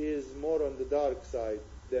which is more on the dark side.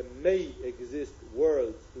 There may exist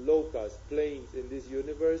worlds, locusts, planes in this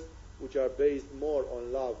universe which are based more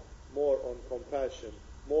on love, more on compassion,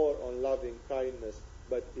 more on loving kindness,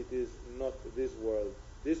 but it is not this world.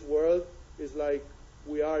 This world is like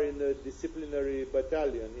we are in a disciplinary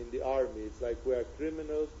battalion in the army. It's like we are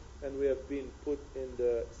criminals and we have been put in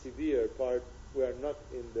the severe part. We are not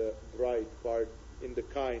in the bright part, in the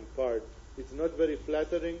kind part. It's not very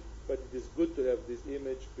flattering, but it is good to have this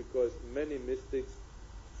image, because many mystics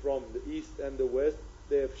from the East and the West,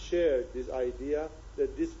 they have shared this idea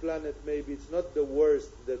that this planet, maybe it's not the worst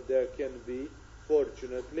that there can be,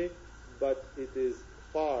 fortunately, but it is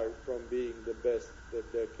far from being the best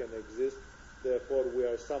that there can exist. Therefore, we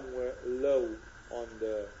are somewhere low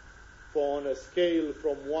on a scale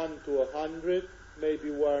from 1 to 100.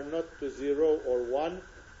 Maybe we are not to 0 or 1.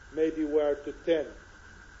 Maybe we are to 10.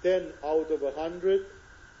 10 out of 100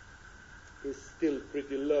 is still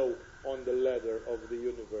pretty low on the ladder of the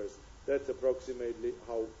universe. That's approximately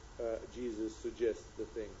how Jesus suggests the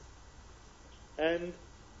things. And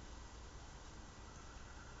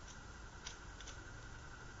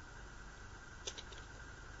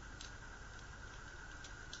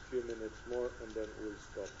a few minutes more and then we'll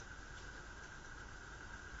stop.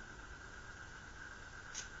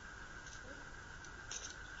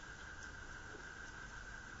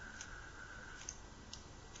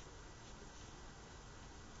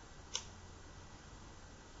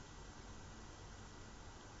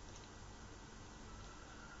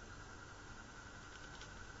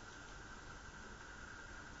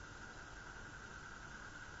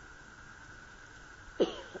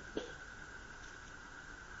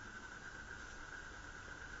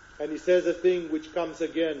 And he says a thing which comes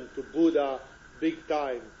again to Buddha big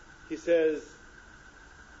time. He says,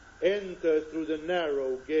 enter through the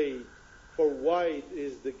narrow gate, for wide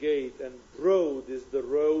is the gate and broad is the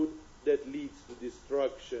road that leads to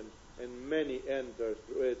destruction, and many enter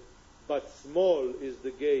through it. But small is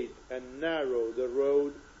the gate and narrow the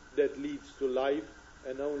road that leads to life,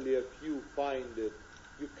 and only a few find it.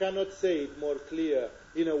 You cannot say it more clear.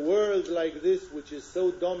 In a world like this, which is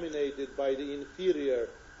so dominated by the inferior,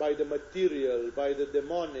 by the material, by the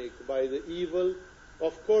demonic, by the evil,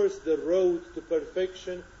 of course the road to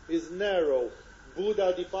perfection is narrow.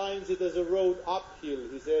 Buddha defines it as a road uphill.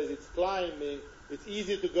 He says it's climbing, it's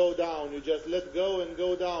easy to go down. You just let go and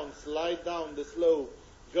go down, slide down the slope.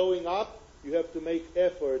 Going up, you have to make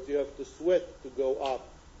effort, you have to sweat to go up.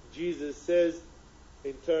 Jesus says,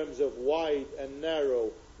 in terms of wide and narrow,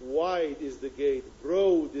 wide is the gate,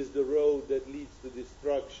 broad is the road that leads to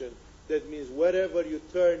destruction. That means wherever you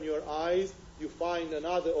turn your eyes, you find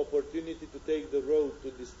another opportunity to take the road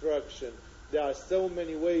to destruction. There are so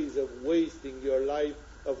many ways of wasting your life,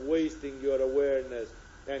 of wasting your awareness.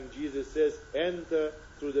 And Jesus says, enter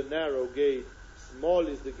through the narrow gate. Small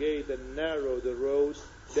is the gate and narrow the road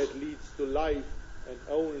that leads to life, and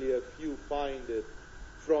only a few find it.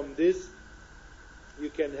 From this, you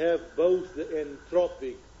can have both the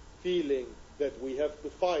entropic feeling that we have to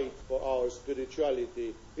fight for our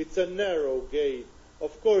spirituality. It's a narrow gate.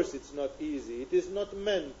 Of course it's not easy. It is not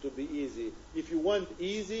meant to be easy. If you want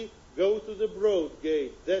easy, go to the broad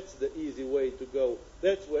gate. That's the easy way to go.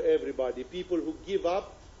 That's where everybody, people who give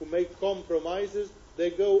up, who make compromises,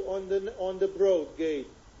 they go on the broad gate.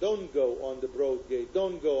 Don't go on the broad gate.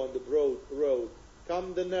 Don't go on the broad road.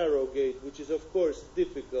 Come the narrow gate, which is of course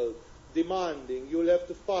difficult, demanding. You'll have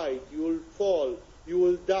to fight. You will fall. You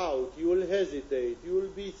will doubt, you will hesitate, you will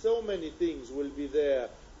be, so many things will be there.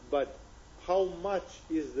 But how much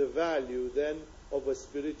is the value then of a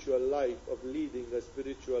spiritual life, of leading a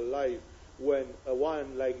spiritual life, when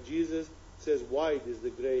one like Jesus says, wide is the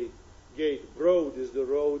great gate, broad is the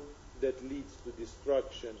road that leads to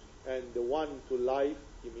destruction, and the one to life,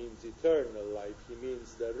 he means eternal life, he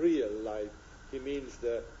means the real life, he means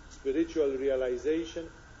the spiritual realization.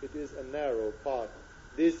 It is a narrow path.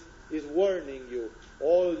 This is warning you.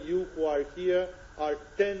 All you who are here are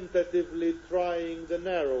tentatively trying the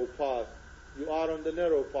narrow path. You are on the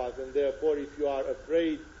narrow path, and therefore if you are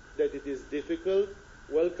afraid that it is difficult,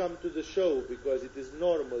 welcome to the show, because it is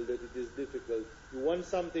normal that it is difficult. You want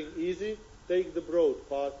something easy, take the broad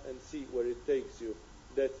path and see where it takes you.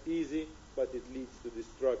 That's easy, but it leads to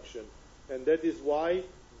destruction. And that is why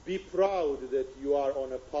be proud that you are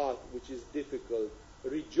on a path which is difficult.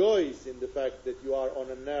 Rejoice in the fact that you are on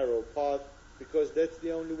a narrow path, because that's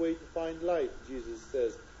the only way to find life, Jesus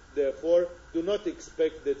says. Therefore, do not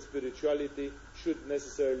expect that spirituality should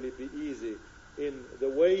necessarily be easy. In the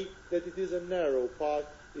way that it is a narrow path,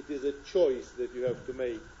 it is a choice that you have to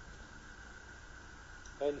make.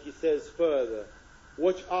 And he says further,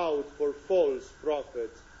 watch out for false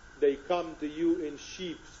prophets. They come to you in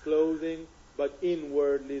sheep's clothing, but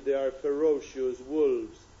inwardly they are ferocious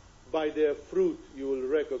wolves. By their fruit you will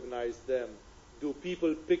recognize them. Do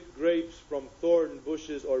people pick grapes from thorn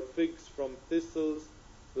bushes or figs from thistles?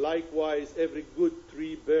 Likewise, every good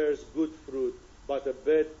tree bears good fruit, but a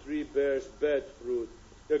bad tree bears bad fruit.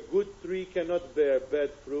 A good tree cannot bear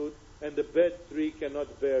bad fruit, and a bad tree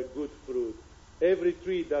cannot bear good fruit. Every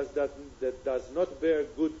tree that does not bear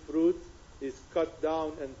good fruit is cut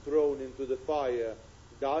down and thrown into the fire.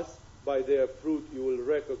 Thus, by their fruit you will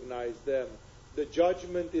recognize them. The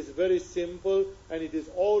judgment is very simple, and it is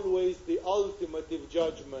always the ultimate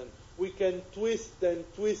judgment. We can twist and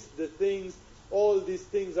twist the things. All these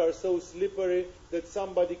things are so slippery that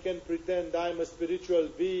somebody can pretend, I'm a spiritual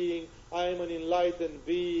being, I'm an enlightened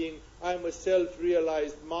being, I'm a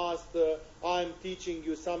self-realized master, I'm teaching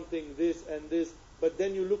you something, this and this. But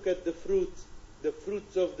then you look at the fruits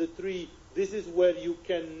of the tree. This is where you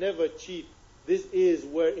can never cheat. This is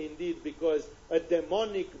where indeed, because a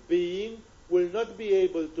demonic being will not be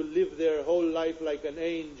able to live their whole life like an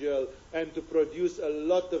angel and to produce a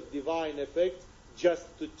lot of divine effects just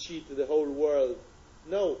to cheat the whole world.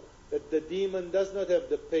 No, that the demon does not have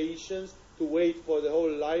the patience to wait for the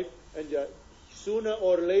whole life, and sooner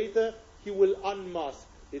or later he will unmask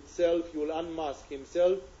itself, he will unmask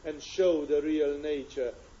himself and show the real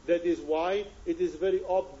nature. That is why it is very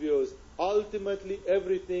obvious. Ultimately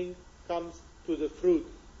everything comes to the fruit.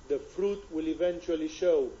 The fruit will eventually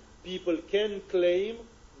show. People can claim,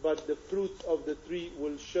 but the fruits of the tree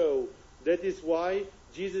will show. That is why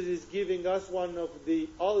Jesus is giving us one of the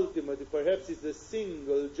ultimate, perhaps it's a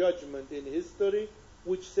single judgment in history,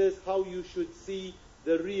 which says how you should see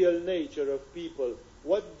the real nature of people.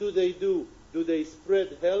 What do? Do they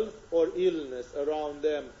spread health or illness around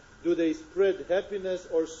them? Do they spread happiness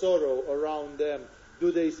or sorrow around them?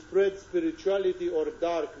 Do they spread spirituality or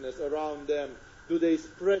darkness around them? Do they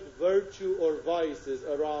spread virtue or vices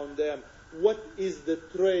around them? What is the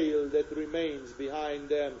trail that remains behind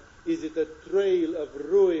them? Is it a trail of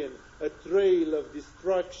ruin, a trail of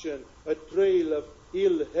destruction, a trail of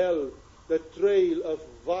ill health, a trail of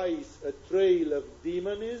vice, a trail of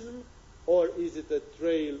demonism, or is it a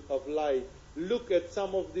trail of light? Look at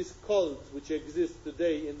some of these cults which exist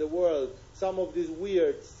today in the world, some of these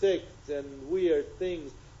weird sects and weird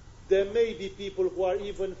things. There may be people who are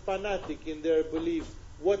even fanatic in their beliefs.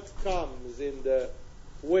 What comes in the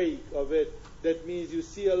wake of it? That means you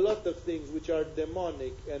see a lot of things which are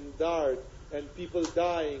demonic and dark, and people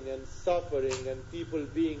dying and suffering and people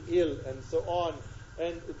being ill and so on.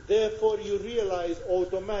 And therefore you realize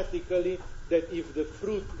automatically that if the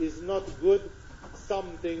fruit is not good,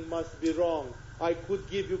 something must be wrong. I could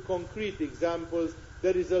give you concrete examples.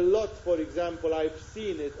 There is a lot, for example, I've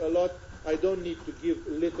seen it a lot. I don't need to give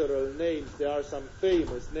literal names. There are some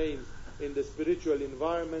famous names in the spiritual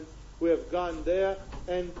environment who have gone there,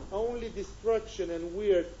 and only destruction and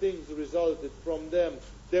weird things resulted from them.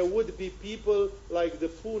 There would be people like the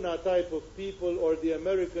Puna type of people, or the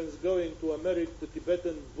Americans going to America, to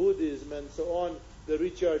Tibetan Buddhism and so on. The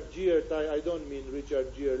Richard Gere type, I don't mean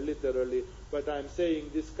Richard Gere literally, but I'm saying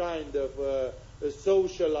this kind of a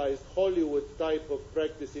socialized Hollywood type of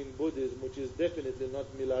practicing Buddhism, which is definitely not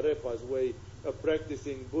Milarepa's way of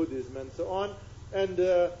practicing Buddhism and so on. And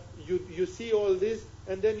you see all this,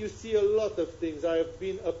 and then you see a lot of things. I have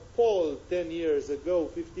been appalled 10 years ago,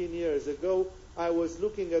 15 years ago. I was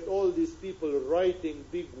looking at all these people writing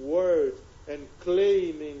big words and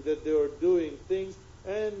claiming that they were doing things,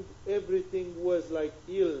 and everything was like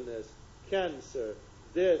illness, cancer,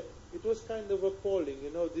 death. It was kind of appalling,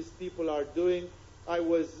 these people are doing. I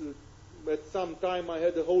was at some time I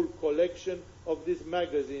had a whole collection of this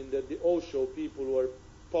magazine that the Osho people were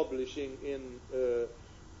publishing in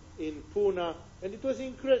Pune, and it was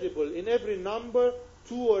incredible. In every number,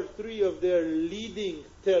 2 or 3 of their leading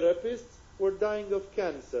therapists were dying of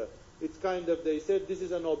cancer. It's kind of, they said, this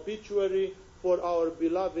is an obituary for our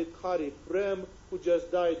beloved Hari Prem, who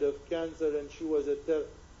just died of cancer, and she was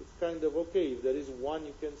it's kind of okay. If there is one,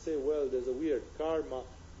 you can say, well, there's a weird karma.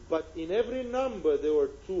 But in every number, there were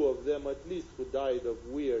 2 of them at least who died of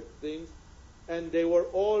weird things. And they were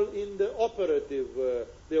all in the operative.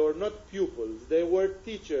 They were not pupils. They were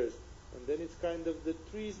teachers. And then it's kind of the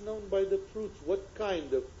trees known by the fruits. What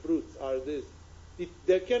kind of fruits are these?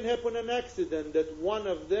 There can happen an accident that one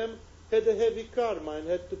of them had a heavy karma and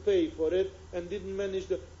had to pay for it and didn't manage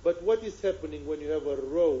to. But what is happening when you have a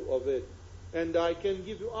row of it? And I can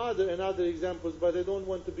give you other examples, but I don't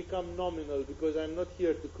want to become nominal because I'm not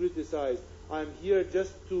here to criticize. I'm here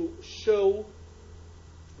just to show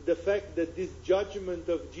the fact that this judgment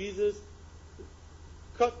of Jesus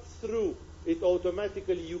cuts through it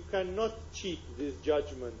automatically. You cannot cheat this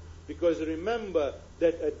judgment, because remember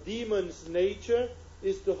that a demon's nature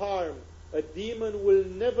is to harm. A demon will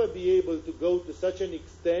never be able to go to such an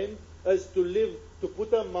extent as to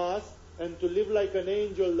put a mask and to live like an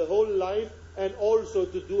angel the whole life, and also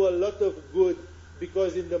to do a lot of good,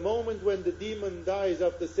 because in the moment when the demon dies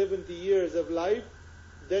after 70 years of life,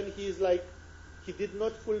 then he's like, he did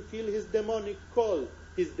not fulfill his demonic call.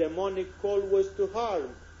 His demonic call was to harm,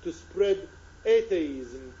 to spread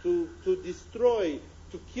atheism, to destroy,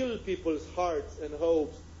 to kill people's hearts and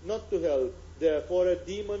hopes, not to help. Therefore, a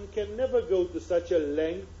demon can never go to such a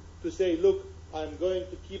length to say, look, I'm going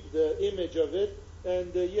to keep the image of it,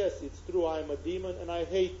 and yes, it's true, I'm a demon, and I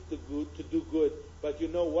hate to do good. But you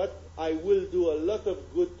know what? I will do a lot of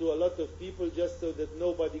good to a lot of people just so that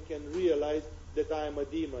nobody can realize that I am a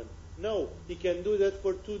demon. No, he can do that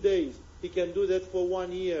for 2 days. He can do that for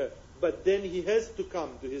 1 year. But then he has to come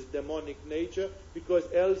to his demonic nature, because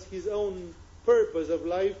else his own purpose of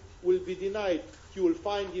life will be denied. He will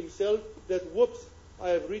find himself that, whoops, I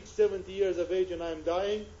have reached 70 years of age and I am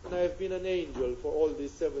dying, and I have been an angel for all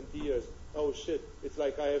these 70 years. Oh shit, it's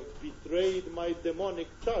like I have betrayed my demonic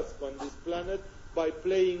task on this planet by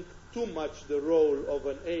playing too much the role of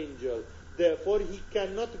an angel. Therefore, he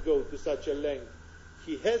cannot go to such a length.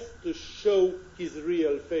 He has to show his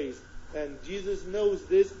real face. And Jesus knows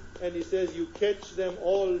this, and he says, you catch them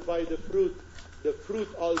all by the fruit. The fruit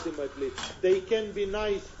ultimately. They can be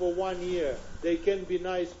nice for 1 year. They can be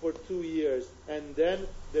nice for 2 years. And then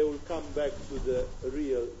they will come back to the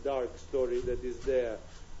real dark story that is there.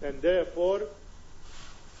 And therefore,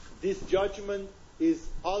 this judgment is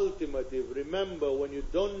ultimative. Remember, when you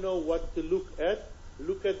don't know what to look at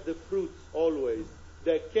the fruits always.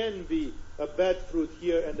 There can be a bad fruit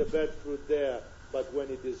here and a bad fruit there. But when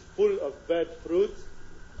it is full of bad fruits,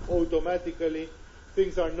 automatically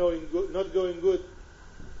things are not going good.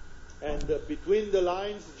 And between the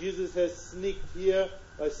lines, Jesus has sneaked here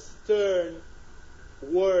a stern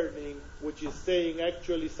warning, which is saying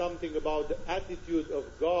actually something about the attitude of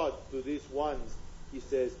God to these ones. He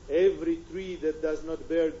says, every tree that does not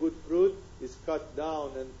bear good fruit is cut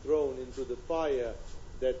down and thrown into the fire.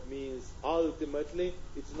 That means ultimately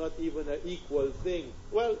it's not even an equal thing.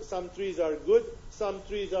 Well, some trees are good, some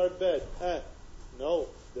trees are bad. No,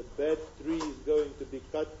 the bad tree is going to be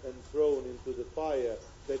cut and thrown into the fire.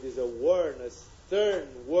 That is a stern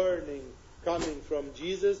warning coming from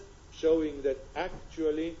Jesus, showing that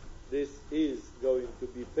actually this is going to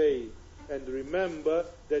be paid. And remember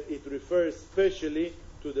that it refers specially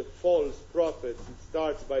to the false prophets. It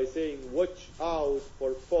starts by saying, watch out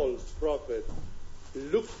for false prophets.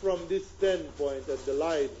 Look from this standpoint at the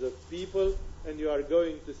lives of people, and you are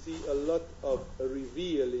going to see a lot of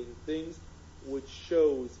revealing things which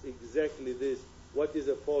shows exactly this, what is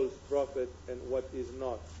a false prophet and what is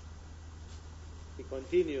not. He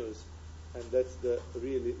continues, and that's the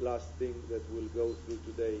really last thing that we'll go through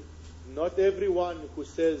today. Not everyone who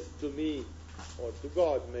says to me, or to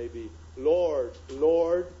God maybe, Lord,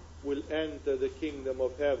 Lord, will enter the kingdom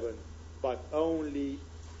of heaven, but only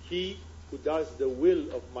he who does the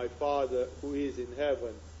will of my Father who is in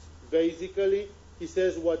heaven. Basically, he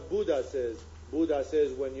says what Buddha says. Buddha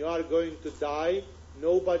says, when you are going to die,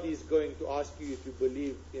 nobody is going to ask you if you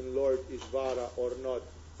believe in Lord Ishvara or not,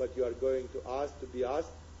 but you are going to be asked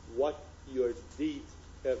what your deeds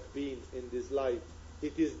have been in this life.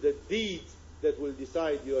 It is the deeds that will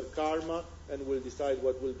decide your karma and will decide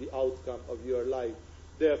what will be the outcome of your life.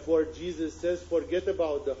 Therefore, Jesus says, forget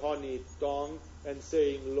about the honey tongue and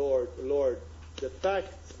saying, Lord, Lord. The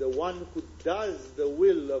fact, the one who does the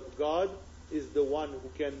will of God is the one who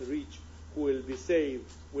can reach who will be saved,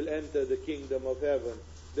 will enter the kingdom of heaven.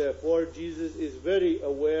 Therefore, Jesus is very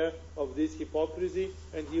aware of this hypocrisy,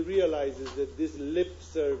 and he realizes that this lip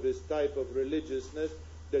service type of religiousness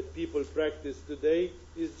that people practice today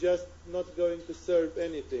is just not going to serve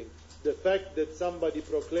anything. The fact that somebody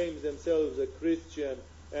proclaims themselves a Christian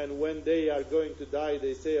and when they are going to die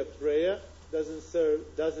they say a prayer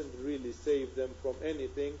doesn't really save them from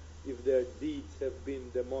anything if their deeds have been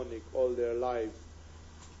demonic all their lives.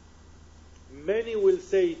 Many will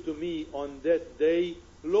say to me on that day,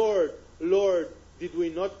 Lord, Lord, did we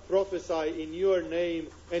not prophesy in your name,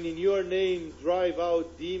 and in your name drive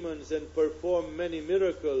out demons and perform many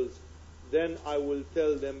miracles? Then I will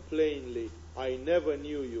tell them plainly, I never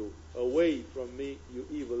knew you. Away from me, you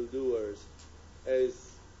evildoers. As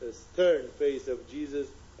a stern face of Jesus,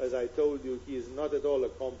 as I told you, he is not at all a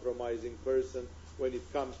compromising person when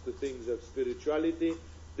it comes to things of spirituality.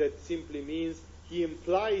 That simply means he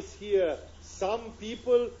implies here some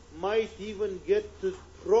people might even get to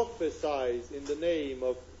prophesy in the name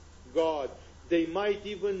of God. They might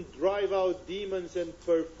even drive out demons and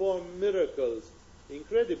perform miracles.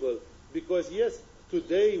 Incredible. Because yes,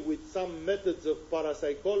 today with some methods of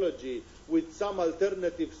parapsychology, with some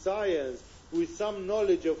alternative science, with some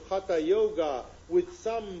knowledge of Hatha Yoga, with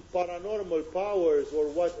some paranormal powers or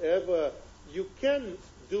whatever, you can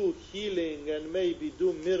do healing and maybe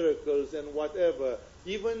do miracles and whatever.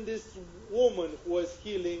 Even this woman who was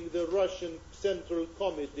healing the Russian Central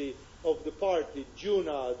Committee of the party,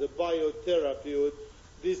 Juna, the biotherapist,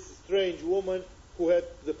 this strange woman who had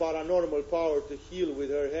the paranormal power to heal with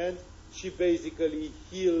her hands, she basically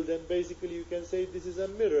healed, and basically you can say this is a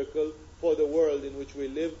miracle for the world in which we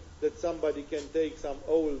live, that somebody can take some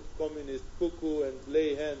old communist cuckoo and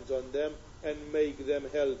lay hands on them and make them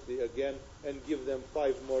healthy again and give them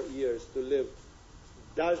 5 more years to live.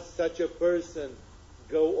 Does such a person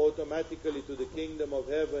go automatically to the kingdom of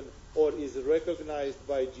heaven or is recognized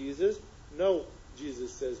by Jesus? No,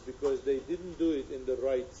 Jesus says, because they didn't do it in the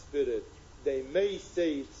right spirit. They may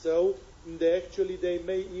say it so, and they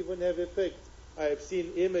may even have effect. I have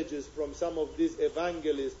seen images from some of these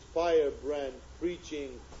evangelist firebrand preaching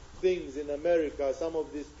things in America, some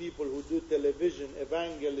of these people who do television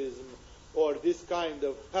evangelism or this kind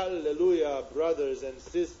of hallelujah, brothers and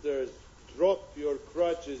sisters, drop your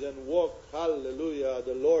crutches and walk, hallelujah,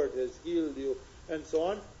 the Lord has healed you, and so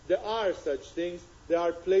on. There are such things. There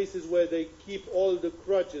are places where they keep all the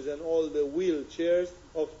crutches and all the wheelchairs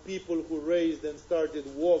of people who raised and started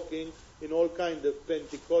walking in all kind of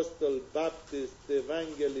Pentecostal, Baptist,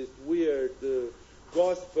 evangelist, weird,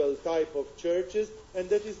 gospel type of churches, and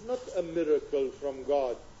that is not a miracle from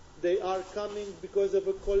God. They are coming because of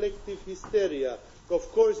a collective hysteria. Of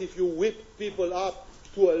course, if you whip people up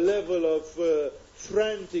to a level of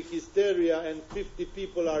frantic hysteria and 50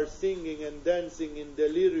 people are singing and dancing in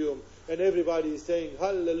delirium and everybody is saying,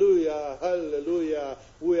 hallelujah, hallelujah,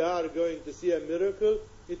 we are going to see a miracle,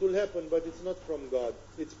 it will happen, but it's not from God.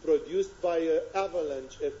 It's produced by an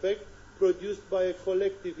avalanche effect, produced by a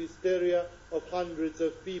collective hysteria of hundreds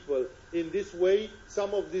of people. In this way,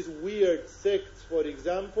 some of these weird sects, for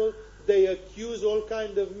example, they accuse all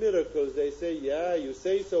kind of miracles. They say, yeah, you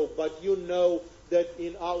say so, but you know that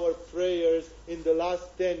in our prayers in the last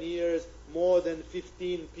 10 years, more than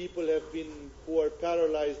 15 people have been, who are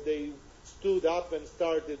paralyzed, they stood up and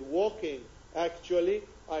started walking. Actually,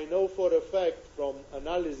 I know for a fact from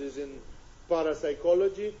analysis in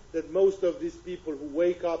parapsychology that most of these people who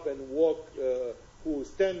wake up and walk, who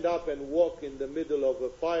stand up and walk in the middle of a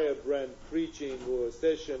firebrand preaching or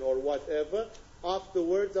session or whatever,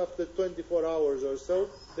 afterwards, after 24 hours or so,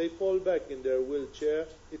 they fall back in their wheelchair.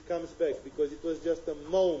 It comes back because it was just a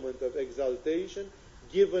moment of exaltation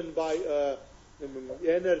given by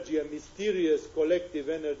energy, a mysterious collective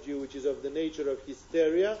energy which is of the nature of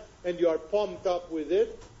hysteria, and you are pumped up with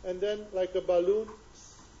it, and then like a balloon,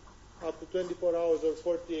 after 24 hours or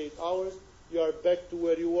 48 hours, you are back to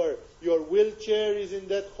where you were. Your wheelchair is in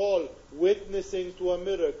that hall, witnessing to a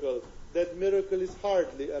miracle. That miracle is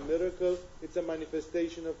hardly a miracle, it's a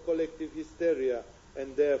manifestation of collective hysteria.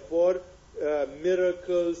 And therefore,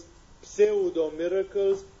 miracles,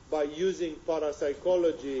 pseudo-miracles, by using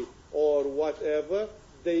parapsychology or whatever,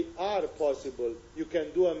 they are possible. You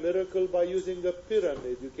can do a miracle by using a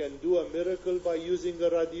pyramid. You can do a miracle by using a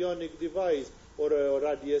radionic device or a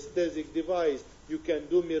radiesthetic device. You can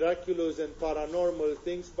do miraculous and paranormal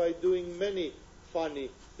things by doing many funny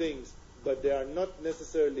things. But they are not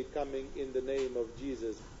necessarily coming in the name of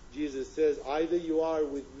Jesus. Jesus says, either you are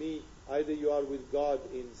with me, either you are with God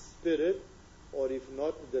in spirit, or if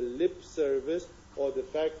not, the lip service, or the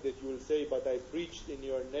fact that you will say, but I preached in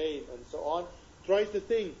your name, and so on. Try to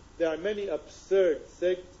think. There are many absurd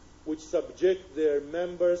sects which subject their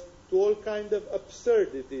members to all kind of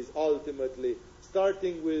absurdities ultimately,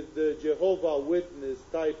 starting with the Jehovah Witness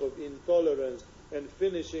type of intolerance and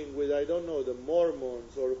finishing with, I don't know, the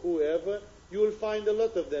Mormons or whoever. You will find a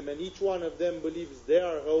lot of them, and each one of them believes they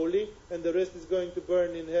are holy and the rest is going to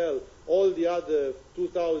burn in hell. All the other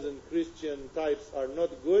 2,000 Christian types are not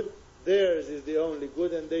good. Theirs is the only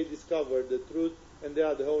good, and they discovered the truth, and they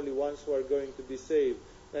are the only ones who are going to be saved.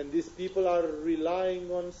 And these people are relying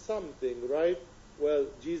on something, right? Well,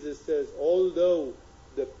 Jesus says, although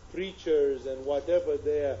the preachers and whatever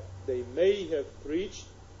they may have preached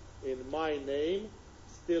in my name,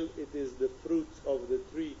 still it is the fruits of the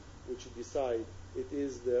tree which decide. It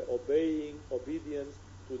is the obedience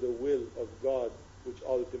to the will of God which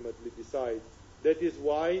ultimately decides. That is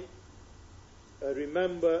why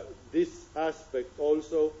remember this aspect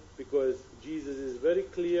also, because Jesus is very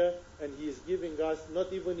clear, and he is giving us,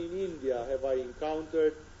 not even in India have I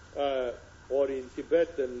encountered, or in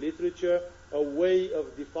Tibetan literature, a way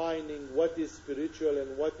of defining what is spiritual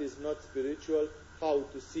and what is not spiritual, how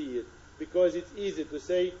to see it. Because it's easy to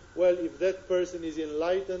say, well, if that person is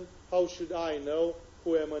enlightened, how should I know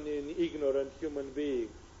who am an ignorant human being?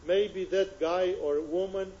 Maybe that guy or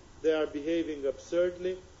woman, they are behaving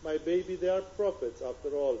absurdly. Maybe they are prophets after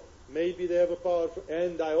all. Maybe they have a powerful...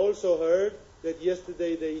 And I also heard that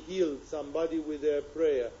yesterday they healed somebody with their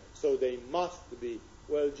prayer, so they must be.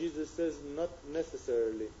 Well, Jesus says not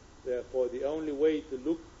necessarily. Therefore, the only way to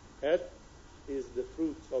look at is the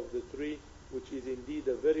fruits of the tree, which is indeed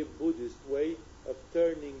a very Buddhist way of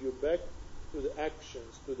turning you back to the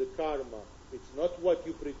actions, to the karma. It's not what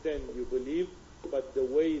you pretend you believe, but the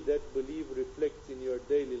way that belief reflects in your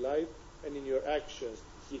daily life and in your actions.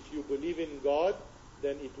 If you believe in God,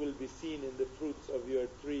 then it will be seen in the fruits of your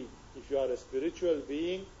tree. If you are a spiritual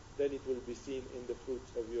being, then it will be seen in the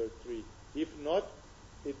fruits of your tree. If not,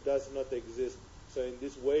 it does not exist. So in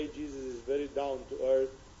this way, Jesus is very down to earth.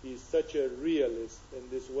 He is such a realist in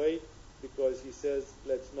this way, because he says,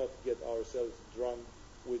 let's not get ourselves drunk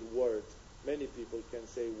with words. Many people can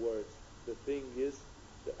say words. The thing is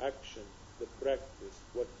the action, the practice,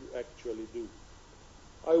 what you actually do.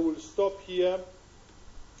 I will stop here.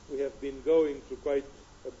 We have been going through quite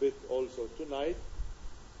a bit also tonight.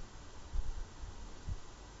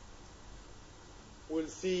 We'll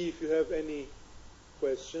see if you have any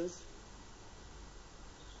questions.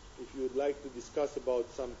 If you would like to discuss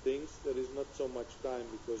about some things, there is not so much time,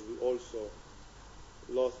 because we also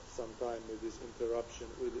lost some time with this interruption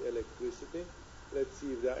with the electricity. Let's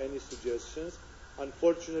see if there are any suggestions.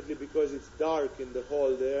 Unfortunately, because it's dark in the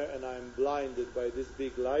hall there and I'm blinded by this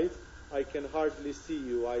big light, I can hardly see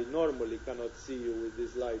you. I normally cannot see you with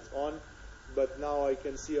these lights on, but now I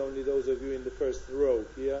can see only those of you in the first row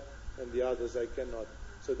here, and the others I cannot.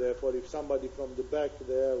 So therefore, if somebody from the back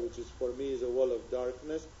there, which is for me is a wall of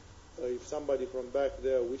darkness, if somebody from back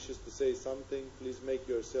there wishes to say something, please make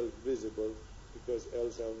yourself visible, because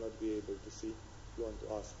else I will not be able to see if you want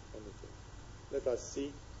to ask anything. Let us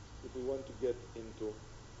see if we want to get into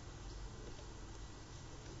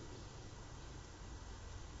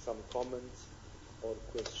some comments or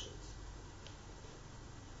questions.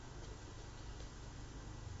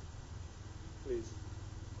 Please.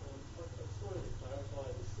 I just wanted to clarify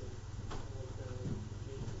this thing with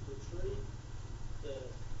the tree, the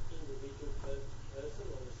individual person,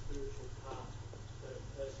 or the spiritual path that a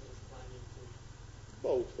person is clinging to.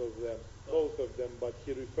 Both of them, but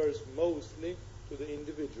he refers mostly to the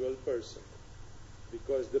individual person,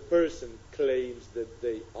 because the person claims that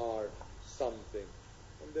they are something,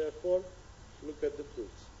 and therefore look at the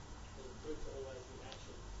fruits. And the fruits are always the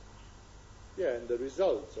action. Yeah, and the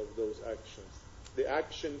results of those actions. The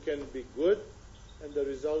action can be good, and the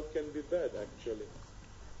result can be bad, actually.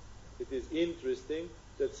 It is interesting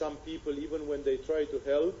that some people, even when they try to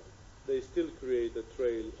help, they still create a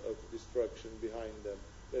trail of destruction behind them.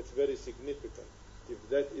 That's very significant. If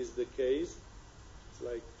that is the case, it's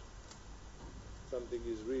like something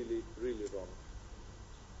is really, really wrong.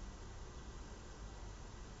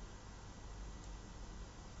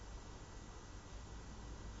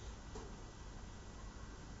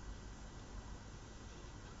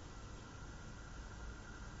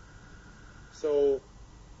 So